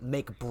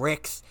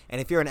bricks, and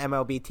if you're an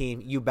MLB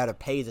team, you better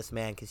pay this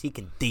man because he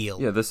can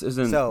deal. Yeah, this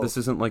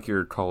isn't like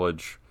your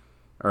college.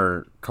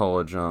 Or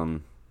college,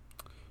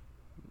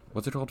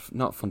 what's it called?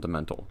 Not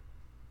fundamental.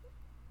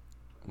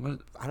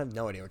 What? I have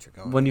no idea what you're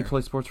going. When you play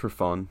sports for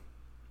fun.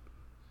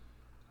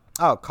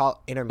 Oh,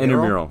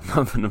 intramural.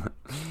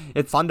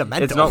 It's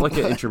fundamental. It's not like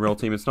an intramural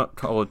team. It's not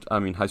college. I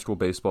mean, high school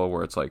baseball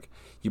where it's like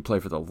you play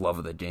for the love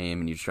of the game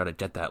and you try to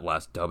get that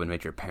last dub and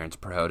make your parents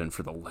proud and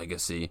for the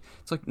legacy.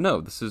 It's like no,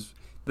 this is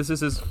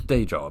his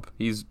day job.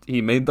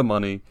 He made the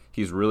money.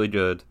 He's really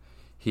good.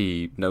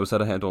 He knows how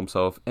to handle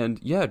himself, and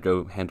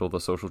go handle the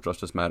social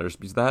justice matters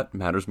because that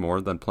matters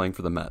more than playing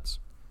for the Mets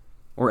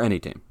or any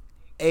team.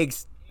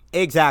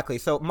 Exactly.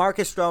 So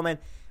Marcus Stroman,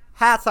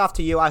 hats off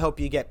to you. I hope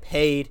you get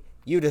paid.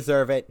 You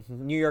deserve it.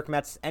 New York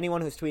Mets,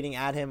 anyone who's tweeting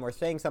at him or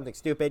saying something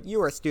stupid,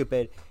 you are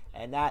stupid.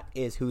 And that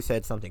is who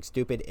said something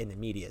stupid in the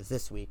media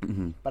this week.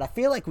 But I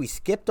feel like we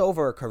skipped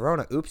over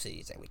Corona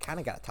oopsies that we kind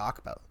of got to talk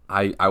about.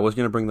 I was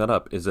going to bring that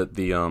up. Is it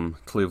the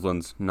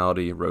Cleveland's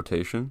naughty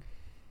rotation?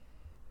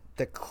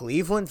 The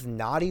Cleveland's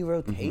naughty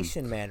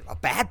rotation, man.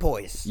 Bad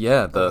boys.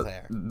 Yeah,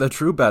 the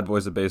true bad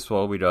boys of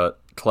baseball. We got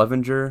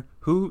Clevenger,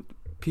 who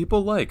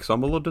people like, so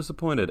I'm a little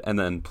disappointed. And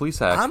then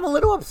Plesac. I'm a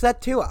little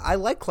upset, too. I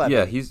like Clevenger.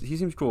 Yeah, he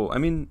seems cool. I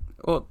mean,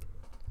 well,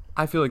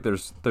 I feel like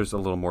there's a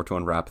little more to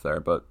unwrap there,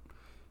 but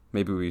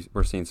maybe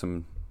we're seeing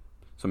some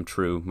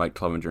true Mike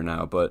Clevenger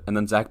now. And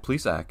then Zach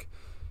Plesac,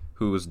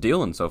 who was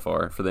dealing so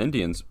far for the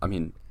Indians. I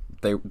mean,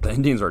 the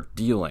Indians are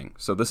dealing,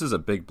 so this is a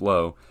big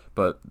blow.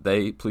 But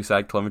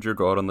Plesac, Clevenger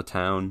go out on the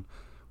town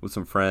with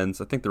some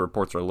friends. I think the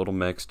reports are a little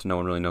mixed. No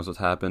one really knows what's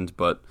happened,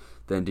 but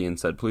the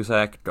Indians said,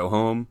 Plesac, go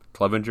home.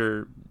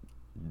 Clevenger,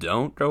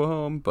 don't go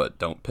home, but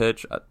don't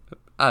pitch.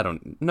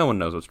 No one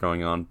knows what's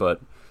going on,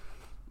 but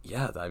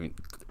yeah, I mean,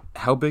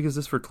 how big is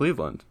this for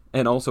Cleveland?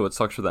 And also, it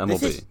sucks for the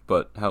MLB,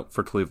 but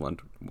for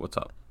Cleveland, what's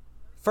up?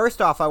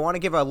 First off, I want to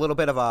give a little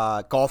bit of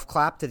a golf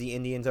clap to the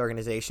Indians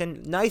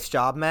organization. Nice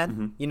job,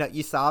 man.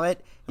 You saw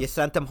it. You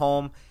sent them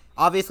home.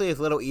 Obviously, it's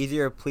a little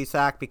easier with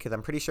Plesac because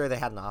I'm pretty sure they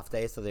had an off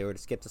day, so they would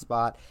have skipped a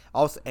spot.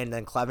 Also, and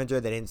then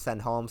Clevenger, they didn't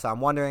send home. So I'm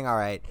wondering, all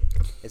right,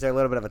 is there a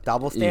little bit of a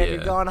double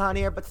standard going on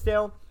here? But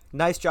still,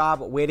 nice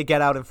job. Way to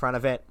get out in front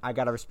of it. I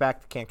got to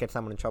respect. Can't get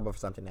someone in trouble for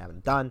something they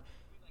haven't done.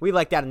 We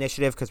like that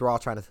initiative because we're all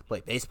trying to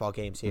play baseball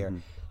games here. Mm-hmm.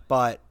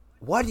 But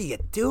what are you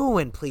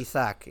doing,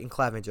 Plesac and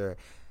Clevenger?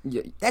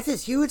 Yeah. That's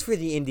just huge for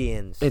the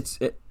Indians.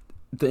 The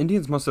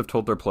Indians must have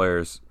told their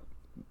players,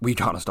 we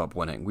got to stop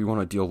winning. We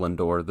want to deal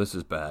Lindor. This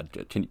is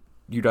bad. Can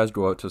you guys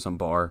go out to some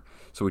bar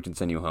so we can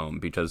send you home?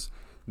 Because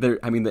the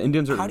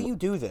Indians are... How do you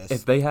do this?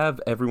 If they have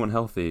everyone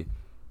healthy,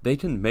 they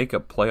can make a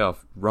playoff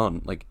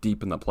run, like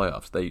deep in the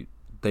playoffs.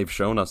 They've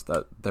shown us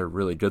that they're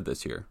really good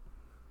this year.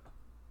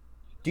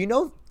 Do you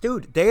know,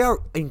 dude, they are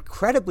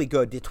incredibly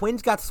good. The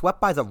Twins got swept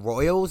by the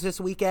Royals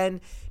this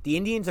weekend. The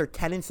Indians are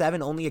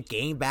 10-7, only a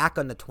game back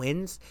on the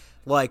Twins.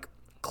 Like,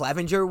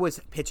 Clevenger was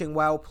pitching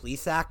well.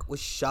 Plesac was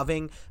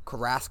shoving.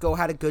 Carrasco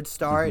had a good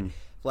start. Mm-hmm.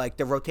 Like,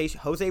 the rotation,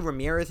 Jose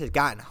Ramirez has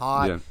gotten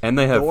hot. Yeah. And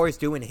they have... Door's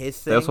doing his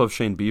thing. They also have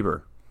Shane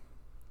Bieber.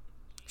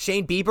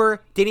 Shane Bieber,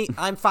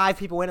 I'm 5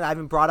 people in, and I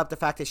haven't brought up the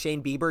fact that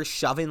Shane Bieber's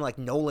shoving, like,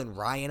 Nolan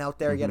Ryan out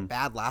there. Mm-hmm. He had a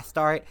bad last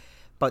start.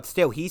 But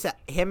still, him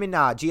and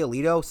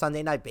Giolito,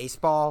 Sunday Night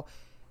Baseball,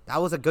 that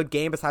was a good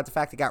game besides the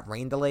fact it got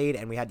rain delayed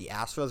and we had the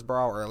Astros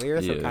brawl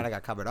earlier, so it kind of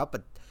got covered up.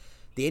 But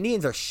the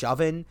Indians are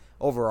shoving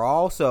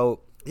overall, so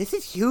this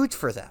is huge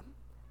for them.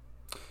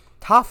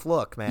 Tough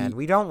look, man.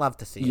 We don't love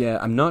to see it. Yeah,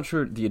 I'm not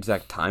sure the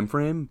exact time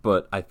frame,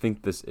 but I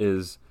think this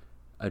is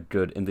a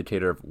good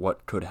indicator of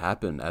what could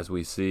happen as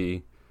we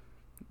see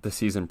the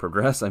season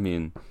progress. I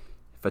mean,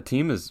 if a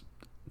team is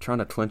trying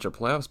to clinch a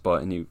playoff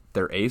spot and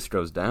their ace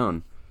goes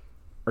down,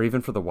 or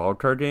even for the wild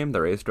card game,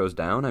 their ace goes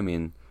down. I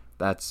mean,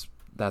 that's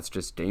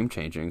just game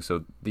changing.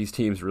 So these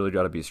teams really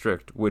got to be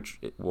strict, which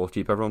will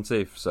keep everyone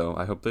safe. So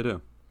I hope they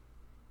do.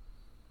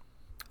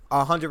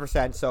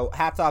 100%. So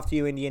hats off to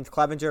you, Indians.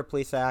 Clevenger,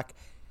 Plesac.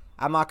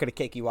 I'm not gonna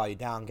kick you while you're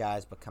down,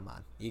 guys, but come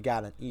on, you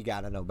gotta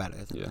know better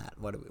than that.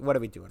 What are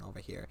we doing over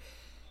here?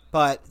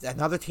 But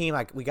another team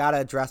we gotta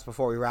address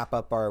before we wrap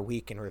up our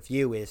week in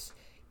review is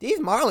these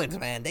Marlins,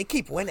 man. They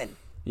keep winning.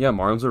 Yeah,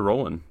 Marlins are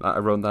rolling. I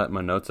wrote that in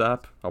my notes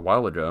app a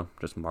while ago.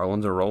 Just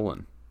Marlins are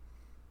rolling.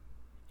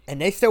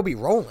 And they still be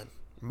rolling.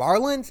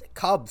 Marlins,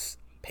 Cubs,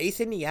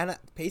 pacing the NL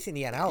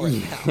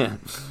right now.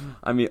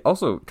 I mean,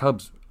 also,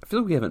 Cubs, I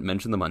feel like we haven't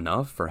mentioned them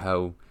enough for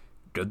how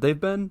good they've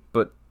been,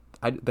 but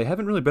they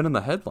haven't really been in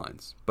the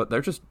headlines, but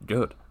they're just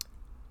good.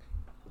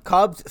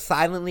 Cubs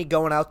silently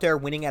going out there,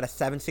 winning at a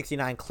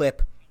 769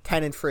 clip,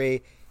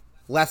 10-3.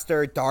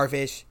 Lester,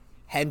 Darvish,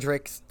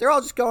 Hendricks, they're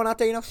all just going out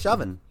there,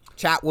 shoving.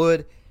 Mm-hmm.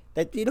 Chatwood.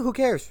 Who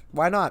cares?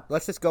 Why not?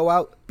 Let's just go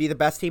out, be the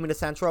best team in the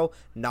Central.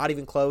 Not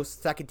even close.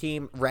 Second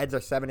team, Reds are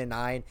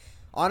 7-9.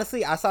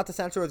 Honestly, I thought the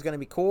Central was going to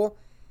be cool.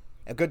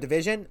 A good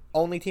division.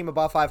 Only team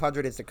above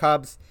 500 is the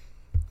Cubs.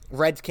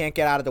 Reds can't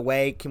get out of the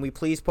way. Can we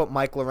please put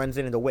Mike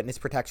Lorenzen in the witness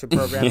protection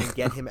program and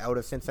get him out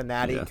of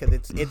Cincinnati? Because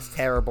it's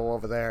terrible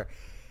over there.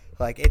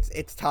 Like,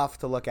 it's tough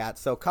to look at.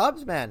 So,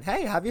 Cubs, man,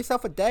 hey, have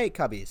yourself a day,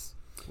 Cubbies.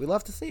 We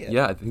love to see it.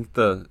 Yeah, I think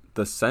the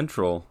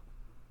Central...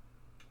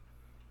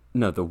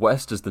 No, the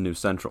West is the new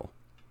Central.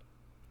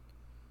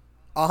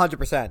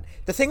 100%.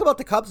 The thing about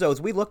the Cubs, though,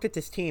 is we looked at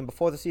this team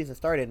before the season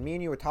started, and me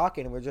and you were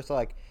talking, and we are just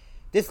like,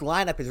 this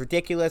lineup is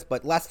ridiculous,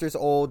 but Lester's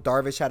old.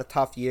 Darvish had a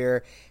tough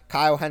year.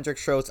 Kyle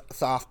Hendricks shows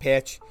soft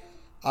pitch.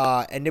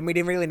 And then we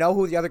didn't really know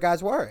who the other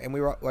guys were. And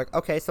we were like,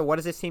 okay, so what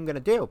is this team going to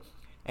do?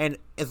 And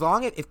if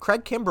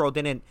Craig Kimbrell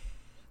didn't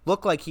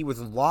look like he was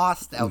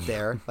lost out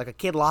there, like a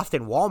kid lost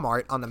in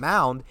Walmart on the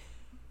mound,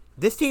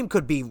 this team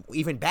could be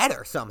even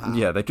better somehow.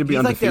 Yeah, they could be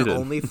undefeated. He's like their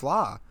only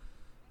flaw.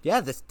 Yeah,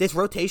 this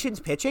rotation's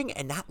pitching,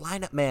 and that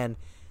lineup, man,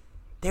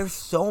 there's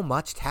so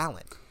much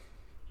talent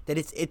that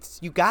it's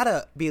you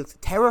gotta be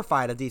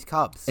terrified of these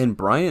Cubs. And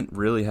Bryant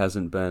really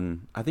hasn't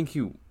been. I think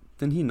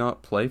didn't he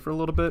not play for a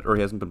little bit, or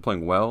he hasn't been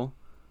playing well.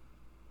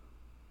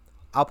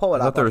 I'll pull it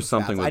up. I thought there was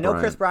something with I know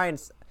Bryant.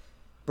 Chris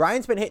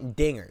Bryant's been hitting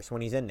dingers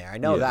when he's in there. I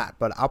know that,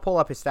 but I'll pull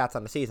up his stats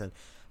on the season.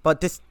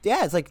 But it's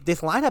like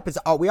this lineup is.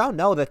 We all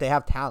know that they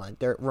have talent.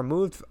 They're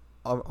removed,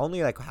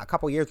 only like a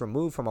couple years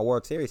removed from a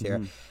World Series here.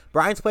 Mm-hmm.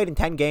 Bryant's played in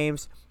 10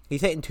 games.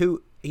 He's hitting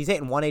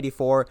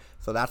 184,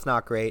 so that's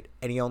not great.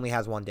 And he only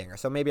has one dinger.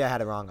 So maybe I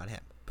had it wrong on him.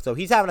 So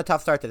he's having a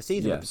tough start to the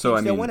season. Yeah.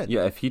 So winning.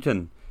 Yeah, if he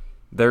can,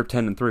 they're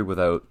 10-3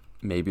 without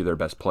maybe their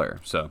best player.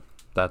 So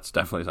that's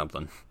definitely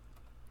something.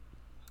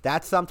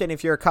 That's something.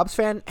 If you're a Cubs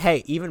fan,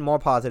 hey, even more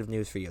positive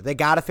news for you. They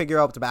got to figure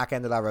out the back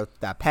end of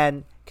that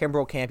pen.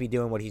 Kimbrel can't be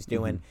doing what he's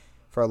doing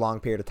for a long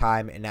period of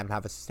time and then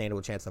have a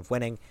sustainable chance of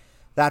winning.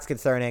 That's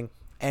concerning.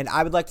 And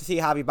I would like to see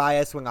Javi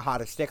Baez swing a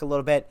hotter stick a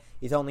little bit.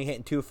 He's only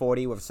hitting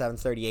 240 with a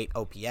 738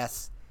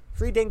 OPS.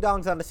 3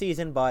 ding-dongs on the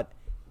season, but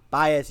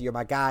Baez, you're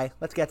my guy.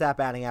 Let's get that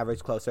batting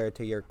average closer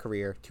to your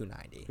career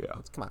 290.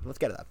 Yeah. Come on, let's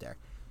get it up there.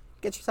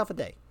 Get yourself a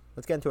day.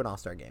 Let's get into an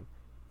All-Star game,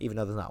 even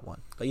though there's not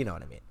one. But you know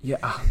what I mean. Yeah.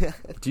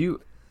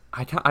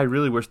 I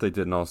really wish they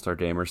did an All-Star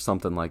game or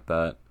something like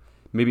that.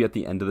 Maybe at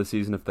the end of the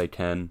season if they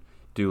can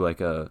do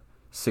like a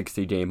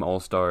 60-game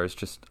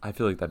All-Stars. I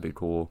feel like that'd be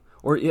cool.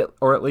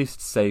 or at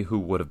least say who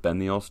would have been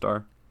the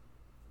All-Star.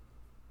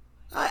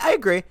 I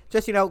agree.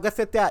 Just, let's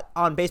get that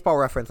on Baseball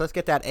Reference. Let's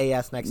get that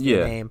AS next to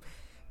your name.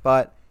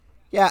 But,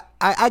 yeah,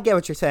 I get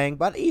what you're saying.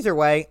 But either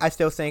way, I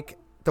still think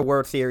the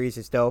World Series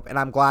is dope. And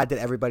I'm glad that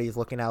everybody is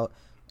looking out.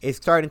 It's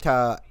starting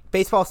to –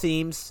 baseball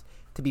seems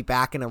to be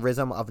back in a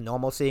rhythm of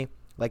normalcy.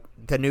 Like,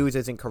 the news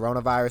isn't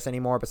coronavirus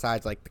anymore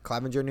besides, like, the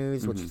Clevenger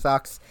news, which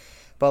sucks.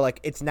 But, like,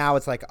 it's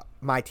like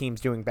my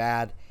team's doing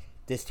bad.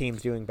 This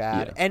team's doing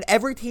bad. Yeah. And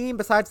every team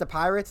besides the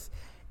Pirates –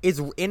 is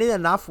in it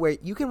enough where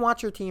you can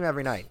watch your team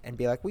every night and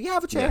be like, well, you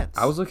have a chance.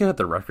 Yeah. I was looking at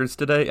the records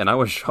today, and I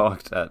was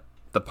shocked at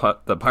the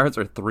Pirates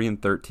are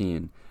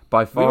 3-13.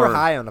 By far, we were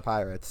high on the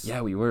Pirates.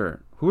 Yeah, we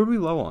were. Who were we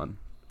low on?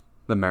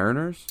 The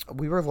Mariners?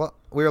 We were low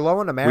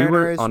on the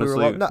Mariners.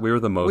 We were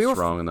the most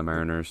wrong on the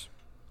Mariners.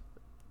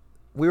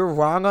 We were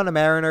wrong on the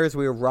Mariners.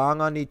 We were wrong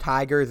on the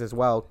Tigers as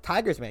well.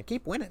 Tigers, man,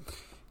 keep winning.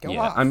 Go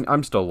off.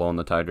 I'm still low on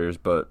the Tigers,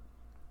 but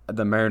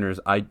the Mariners,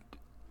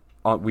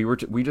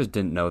 we just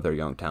didn't know their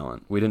young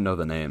talent. We didn't know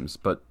the names,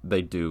 but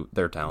they do.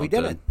 They're talented.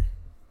 We didn't.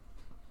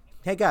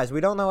 Hey guys, we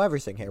don't know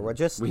everything here.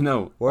 We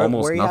know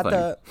almost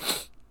nothing.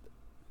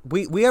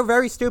 We are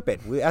very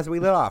stupid. As we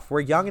lit off, we're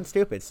young and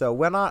stupid. So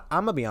we're not.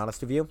 I'm gonna be honest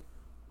with you.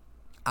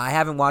 I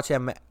haven't watched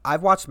them.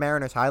 I've watched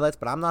Mariners highlights,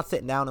 but I'm not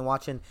sitting down and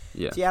watching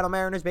Seattle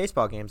Mariners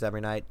baseball games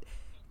every night.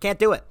 Can't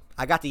do it.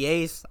 I got the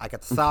A's. I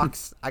got the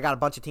Sox. I got a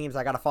bunch of teams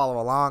I got to follow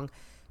along.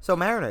 So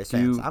Mariners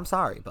fans, I'm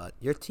sorry, but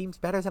your team's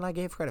better than I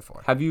gave credit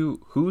for.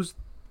 Who's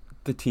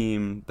the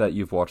team that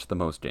you've watched the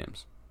most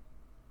games?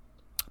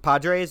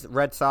 Padres,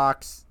 Red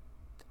Sox,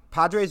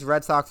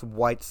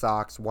 White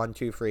Sox, 1,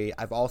 2, 3.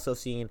 I've also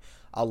seen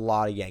a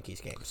lot of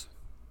Yankees games.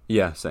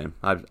 Yeah, same.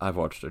 I've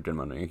watched a good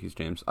amount of Yankees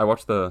games. I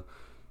watched the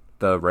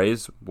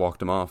Rays walked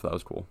them off. That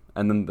was cool.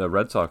 And then the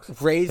Red Sox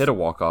hit a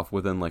walk-off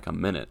within like a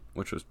minute,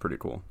 which was pretty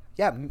cool.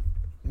 Yeah,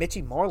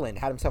 Mitchie Moreland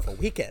had himself a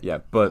weekend. Yeah,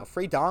 but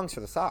free dongs for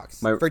the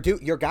Sox.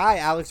 Your guy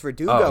Alex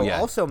Verdugo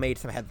also made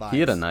some headlines.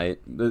 He had a night,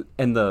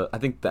 and I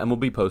think the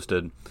MLB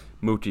posted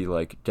Mookie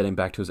like getting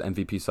back to his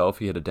MVP self.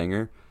 He had a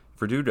dinger.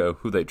 Verdugo,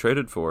 who they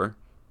traded for,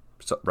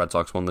 Red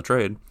Sox won the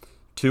trade,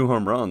 2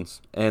 home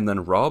runs, and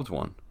then robbed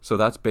one. So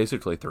that's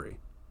basically 3.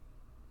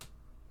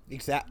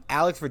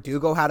 Alex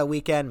Verdugo had a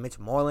weekend. Mitch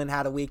Moreland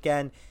had a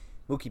weekend.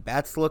 Mookie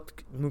Betts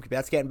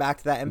getting back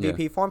to that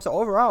MVP form. So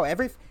overall,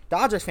 every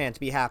Dodgers fans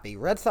be happy.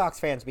 Red Sox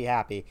fans be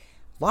happy.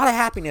 A lot of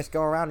happiness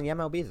going around in the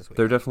MLB this week.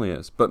 There definitely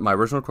is. But my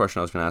original question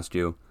I was going to ask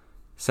you,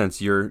 since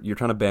you're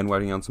trying to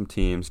bandwagon on some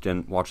teams,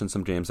 watching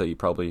some games that you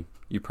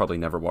probably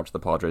never watched the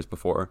Padres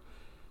before.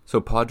 So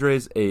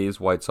Padres, A's,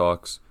 White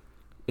Sox.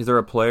 Is there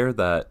a player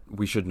that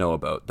we should know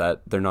about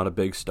that they're not a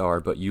big star,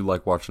 but you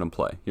like watching them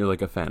play? You're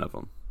like a fan of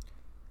them.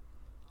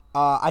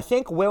 I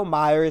think Will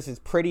Myers is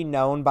pretty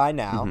known by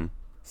now. Mm-hmm.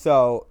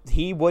 So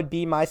he would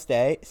be my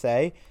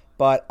say,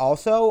 but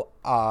also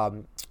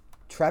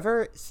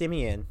Trevor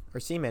Simeon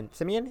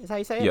is how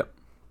you say it? Yep.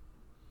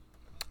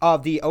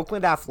 Of the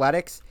Oakland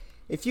Athletics.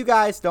 If you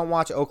guys don't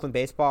watch Oakland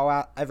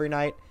baseball every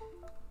night,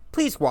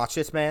 please watch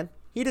this man.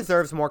 He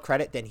deserves more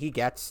credit than he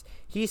gets.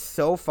 He's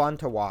so fun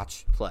to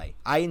watch play.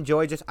 I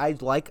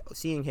like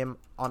seeing him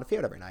on the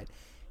field every night.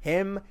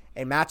 Him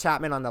and Matt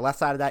Chapman on the left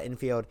side of that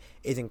infield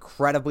is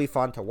incredibly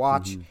fun to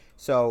watch. Mm-hmm.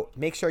 So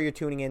make sure you're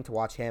tuning in to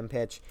watch him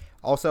pitch.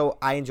 Also,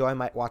 I enjoy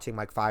watching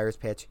Mike Fiers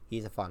pitch.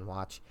 He's a fun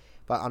watch.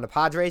 But on the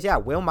Padres,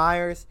 Will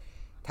Myers,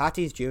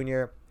 Tatis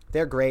Jr.,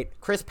 they're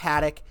great. Chris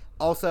Paddock.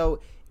 Also,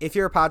 if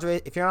you're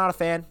not a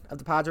fan of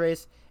the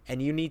Padres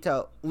and you need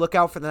to look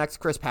out for the next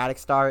Chris Paddock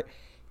start,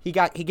 he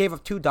gave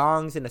up 2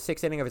 dongs in the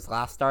 6th inning of his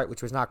last start,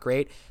 which was not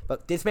great.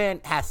 But this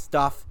man has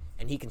stuff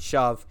and he can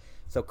shove.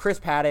 So Chris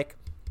Paddock,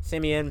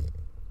 Simeon,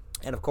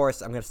 and of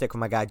course, I'm going to stick with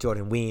my guy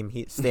Jordan Weem.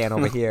 He's staying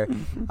over here.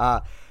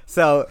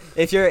 So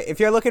if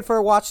you're looking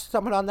for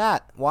someone on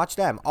that, watch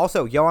them.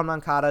 Also, Yohan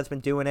Moncada has been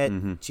doing it.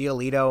 Mm-hmm.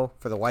 Giolito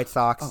for the White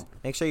Sox. Oh.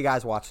 Make sure you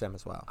guys watch them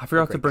as well. I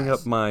forgot to bring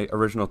up my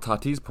original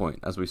Tatis point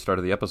as we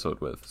started the episode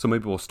with. So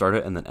maybe we'll start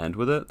it and then end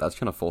with it. That's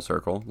kind of full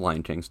circle,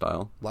 Lion King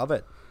style. Love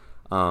it.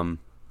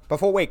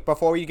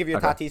 Before you give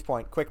your Tatis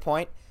point, quick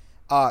point.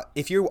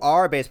 If you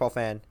are a baseball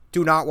fan,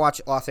 do not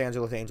watch Los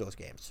Angeles Angels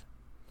games.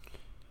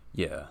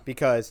 Yeah.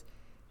 Because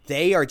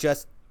they are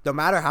just, no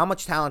matter how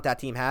much talent that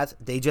team has,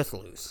 they just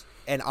lose.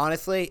 And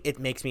honestly, it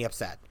makes me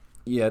upset.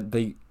 Yeah,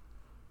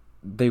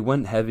 they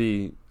went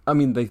heavy. I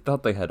mean, they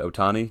thought they had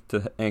Ohtani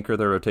to anchor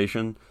their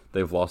rotation.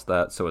 They've lost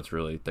that, so it's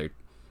really,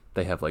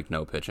 they have like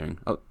no pitching.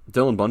 Oh,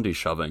 Dylan Bundy's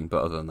shoving,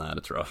 but other than that,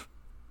 it's rough.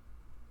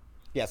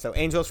 Yeah, so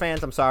Angels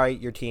fans, I'm sorry,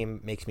 your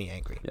team makes me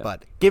angry. Yeah.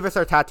 But give us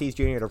our Tatis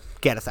Jr. to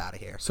get us out of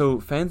here. So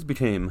fans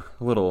became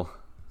a little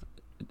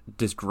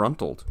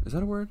disgruntled. Is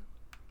that a word?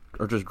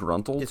 Or just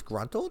gruntled?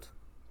 Disgruntled?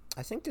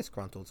 I think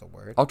disgruntled's a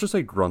word. I'll just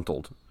say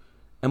gruntled.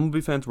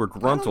 MLB fans were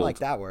gruntled. I don't like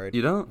that word.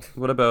 You don't?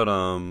 What about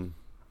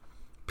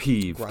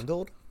peeved?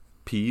 Grundled?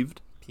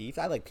 Peeved? Peeved?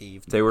 I like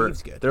peeved.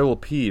 Peeved's good. They're a little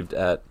peeved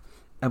at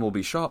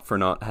MLB Shop for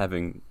not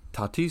having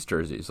Tatis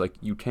jerseys. Like,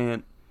 you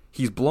can't...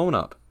 He's blown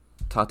up.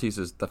 Tatis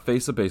is the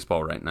face of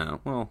baseball right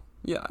now. Well,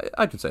 yeah,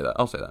 I can say that.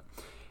 I'll say that.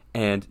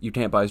 and you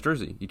can't buy his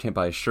jersey. You can't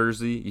buy his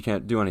jersey. You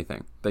can't do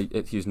anything.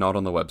 He's not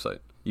on the website.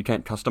 You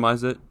can't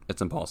customize it.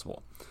 It's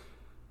impossible.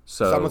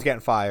 So someone's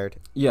getting fired.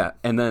 Yeah,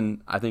 and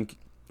then I think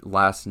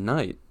last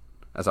night,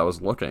 as I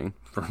was looking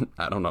for,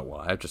 I don't know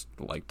why, I just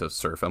like to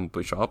surf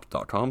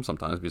MLBshop.com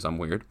sometimes because I'm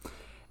weird,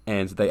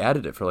 and they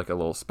added it for like a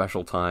little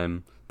special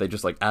time. They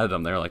just like added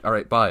them. They're like, all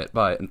right, buy it.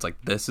 And it's like,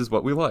 this is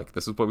what we like.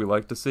 This is what we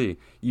like to see.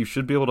 You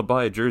should be able to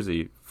buy a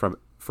jersey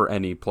for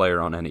any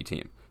player on any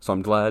team. So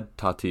I'm glad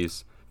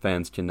Tatis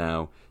fans can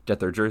now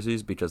get their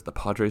jerseys because the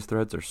Padres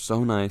threads are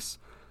so nice.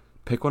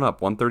 Pick one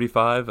up,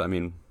 $135. I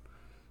mean,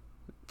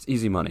 it's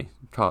easy money.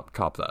 Cop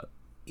that.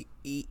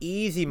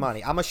 Easy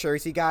money. I'm a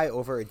jersey guy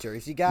over a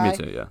jersey guy. Me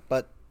too, yeah.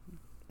 But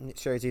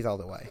jerseys all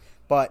the way.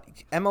 But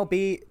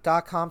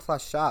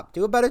MLB.com/shop.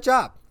 Do a better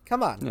job.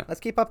 Come on. Yeah. Let's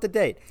keep up to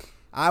date.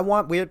 I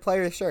want weird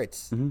player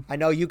shirts. Mm-hmm. I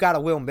know you got a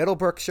Will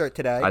Middlebrook shirt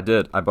today. I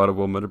did. I bought a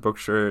Will Middlebrook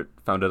shirt.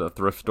 Found it at a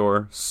thrift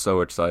store. So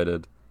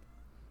excited.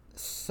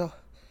 So,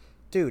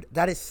 dude,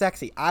 that is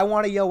sexy. I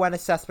want a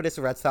Yoenis Cespedes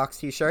Red Sox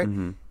t-shirt.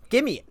 Mm-hmm.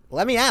 Give me it.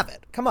 Let me have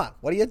it. Come on.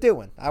 What are you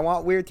doing? I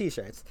want weird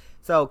t-shirts.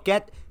 So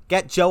get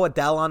Joe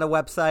Adell on the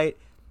website,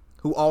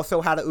 who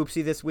also had an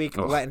oopsie this week.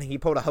 And he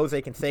pulled a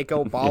Jose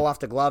Canseco ball off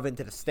the glove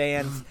into the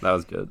stands. That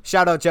was good.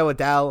 Shout out Joe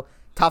Adell.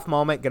 Tough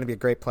moment. Going to be a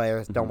great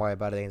player. Don't worry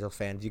about it, Angels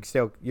fans.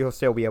 You'll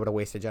still be able to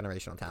waste a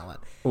generational talent.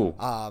 Ooh,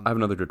 I have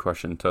another good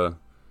question to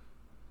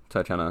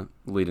kind of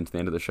lead into the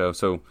end of the show.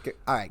 So,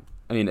 all right.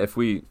 I mean, if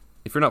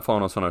you're not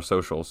following us on our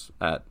socials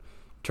at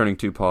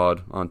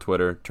Turning2Pod on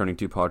Twitter,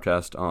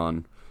 Turning2Podcast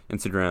on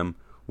Instagram,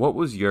 what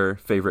was your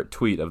favorite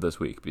tweet of this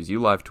week? Because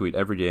you live tweet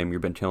every game.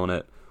 You've been killing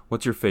it.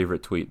 What's your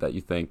favorite tweet that you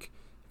think,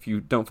 if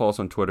you don't follow us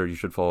on Twitter, you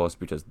should follow us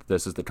because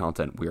this is the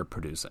content we are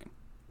producing?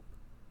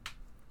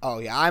 Oh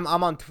yeah, I'm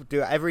on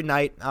every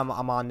night. I'm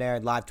on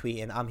there live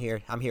tweeting. I'm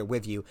here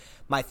with you.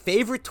 My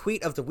favorite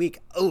tweet of the week.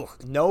 Oh,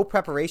 no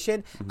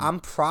preparation. Mm-hmm. I'm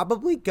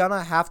probably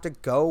gonna have to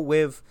go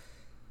with.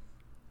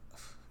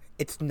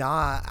 It's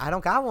not. I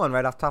don't got one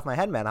right off the top of my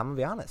head, man. I'm gonna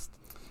be honest.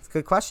 It's a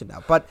good question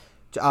though, but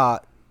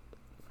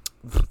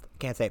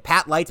can't say.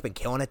 Pat Light's been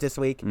killing it this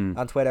week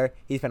on Twitter.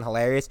 He's been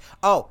hilarious.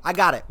 Oh, I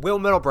got it. Will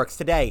Middlebrooks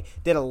today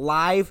did a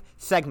live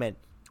segment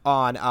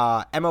on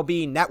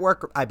MLB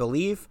Network, I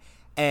believe.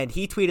 And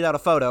he tweeted out a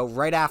photo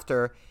right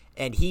after,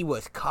 and he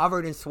was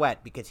covered in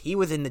sweat because he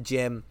was in the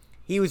gym.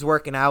 He was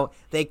working out.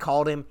 They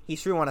called him. He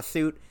threw on a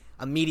suit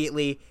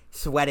immediately,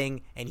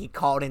 sweating, and he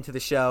called into the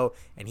show,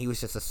 and he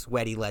was just a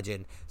sweaty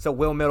legend. So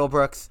Will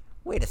Middlebrooks,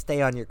 way to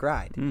stay on your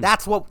grind.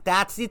 That's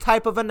the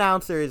type of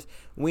announcers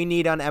we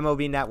need on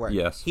MLB Network.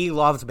 Yes. He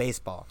loves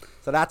baseball.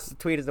 So that's the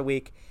tweet of the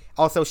week.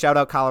 Also, shout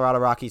out Colorado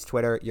Rockies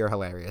Twitter. You're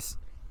hilarious.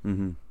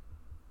 Mm-hmm.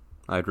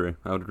 I would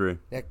agree.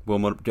 Yeah. Get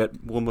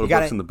Will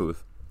Middlebrooks in the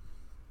booth.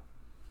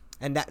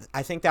 And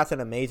I think that's an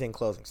amazing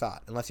closing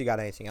thought, unless you got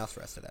anything else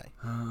for us today.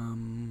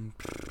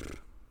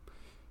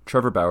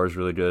 Trevor Bauer's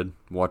really good.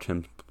 Watch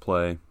him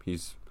play.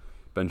 He's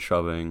been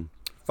shoving.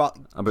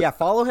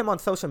 Follow him on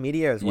social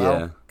media as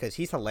well, because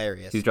he's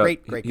hilarious.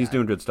 Great guy. He's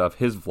doing good stuff.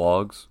 His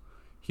vlogs,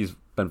 he's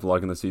been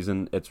vlogging this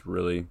season. It's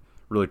really,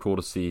 really cool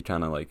to see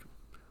kind of like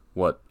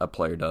what a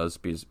player does,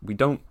 because we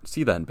don't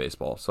see that in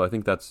baseball. So I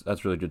think that's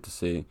really good to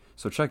see.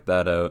 So check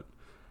that out.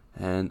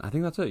 And I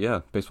think that's it.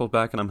 Yeah, baseball's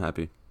back, and I'm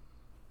happy.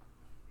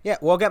 Yeah,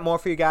 we'll get more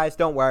for you guys.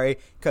 Don't worry,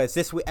 because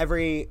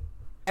every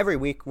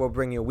week we'll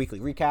bring you a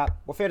weekly recap.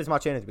 We'll fit as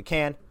much in as we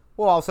can.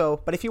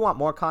 But if you want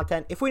more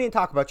content, if we didn't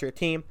talk about your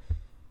team,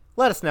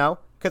 let us know,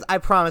 because I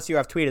promise you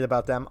I've tweeted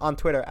about them on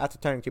Twitter at the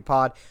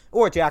Turning2Pod,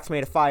 or Jack's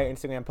made a fire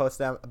Instagram post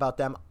about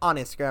them on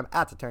Instagram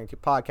at the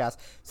Turning2Podcast.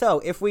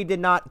 So if we did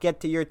not get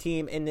to your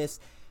team in this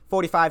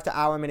 45 to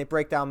hour minute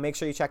breakdown, make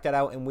sure you check that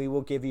out, and we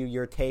will give you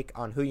your take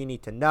on who you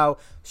need to know.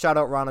 Shout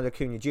out Ronald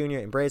Acuna Jr.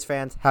 and Braves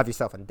fans. Have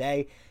yourself a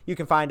day. You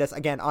can find us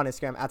again on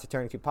Instagram at the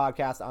Turning2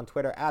 Podcast, on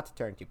Twitter at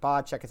the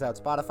Turning2Pod. Check us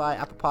out Spotify,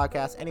 Apple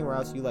Podcasts, anywhere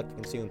else you like to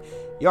consume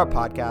your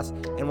podcast.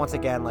 And once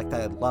again, like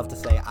I'd love to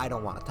say, I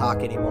don't want to talk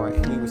anymore,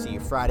 and we will see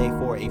you Friday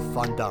for a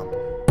fun dump.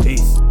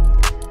 Peace.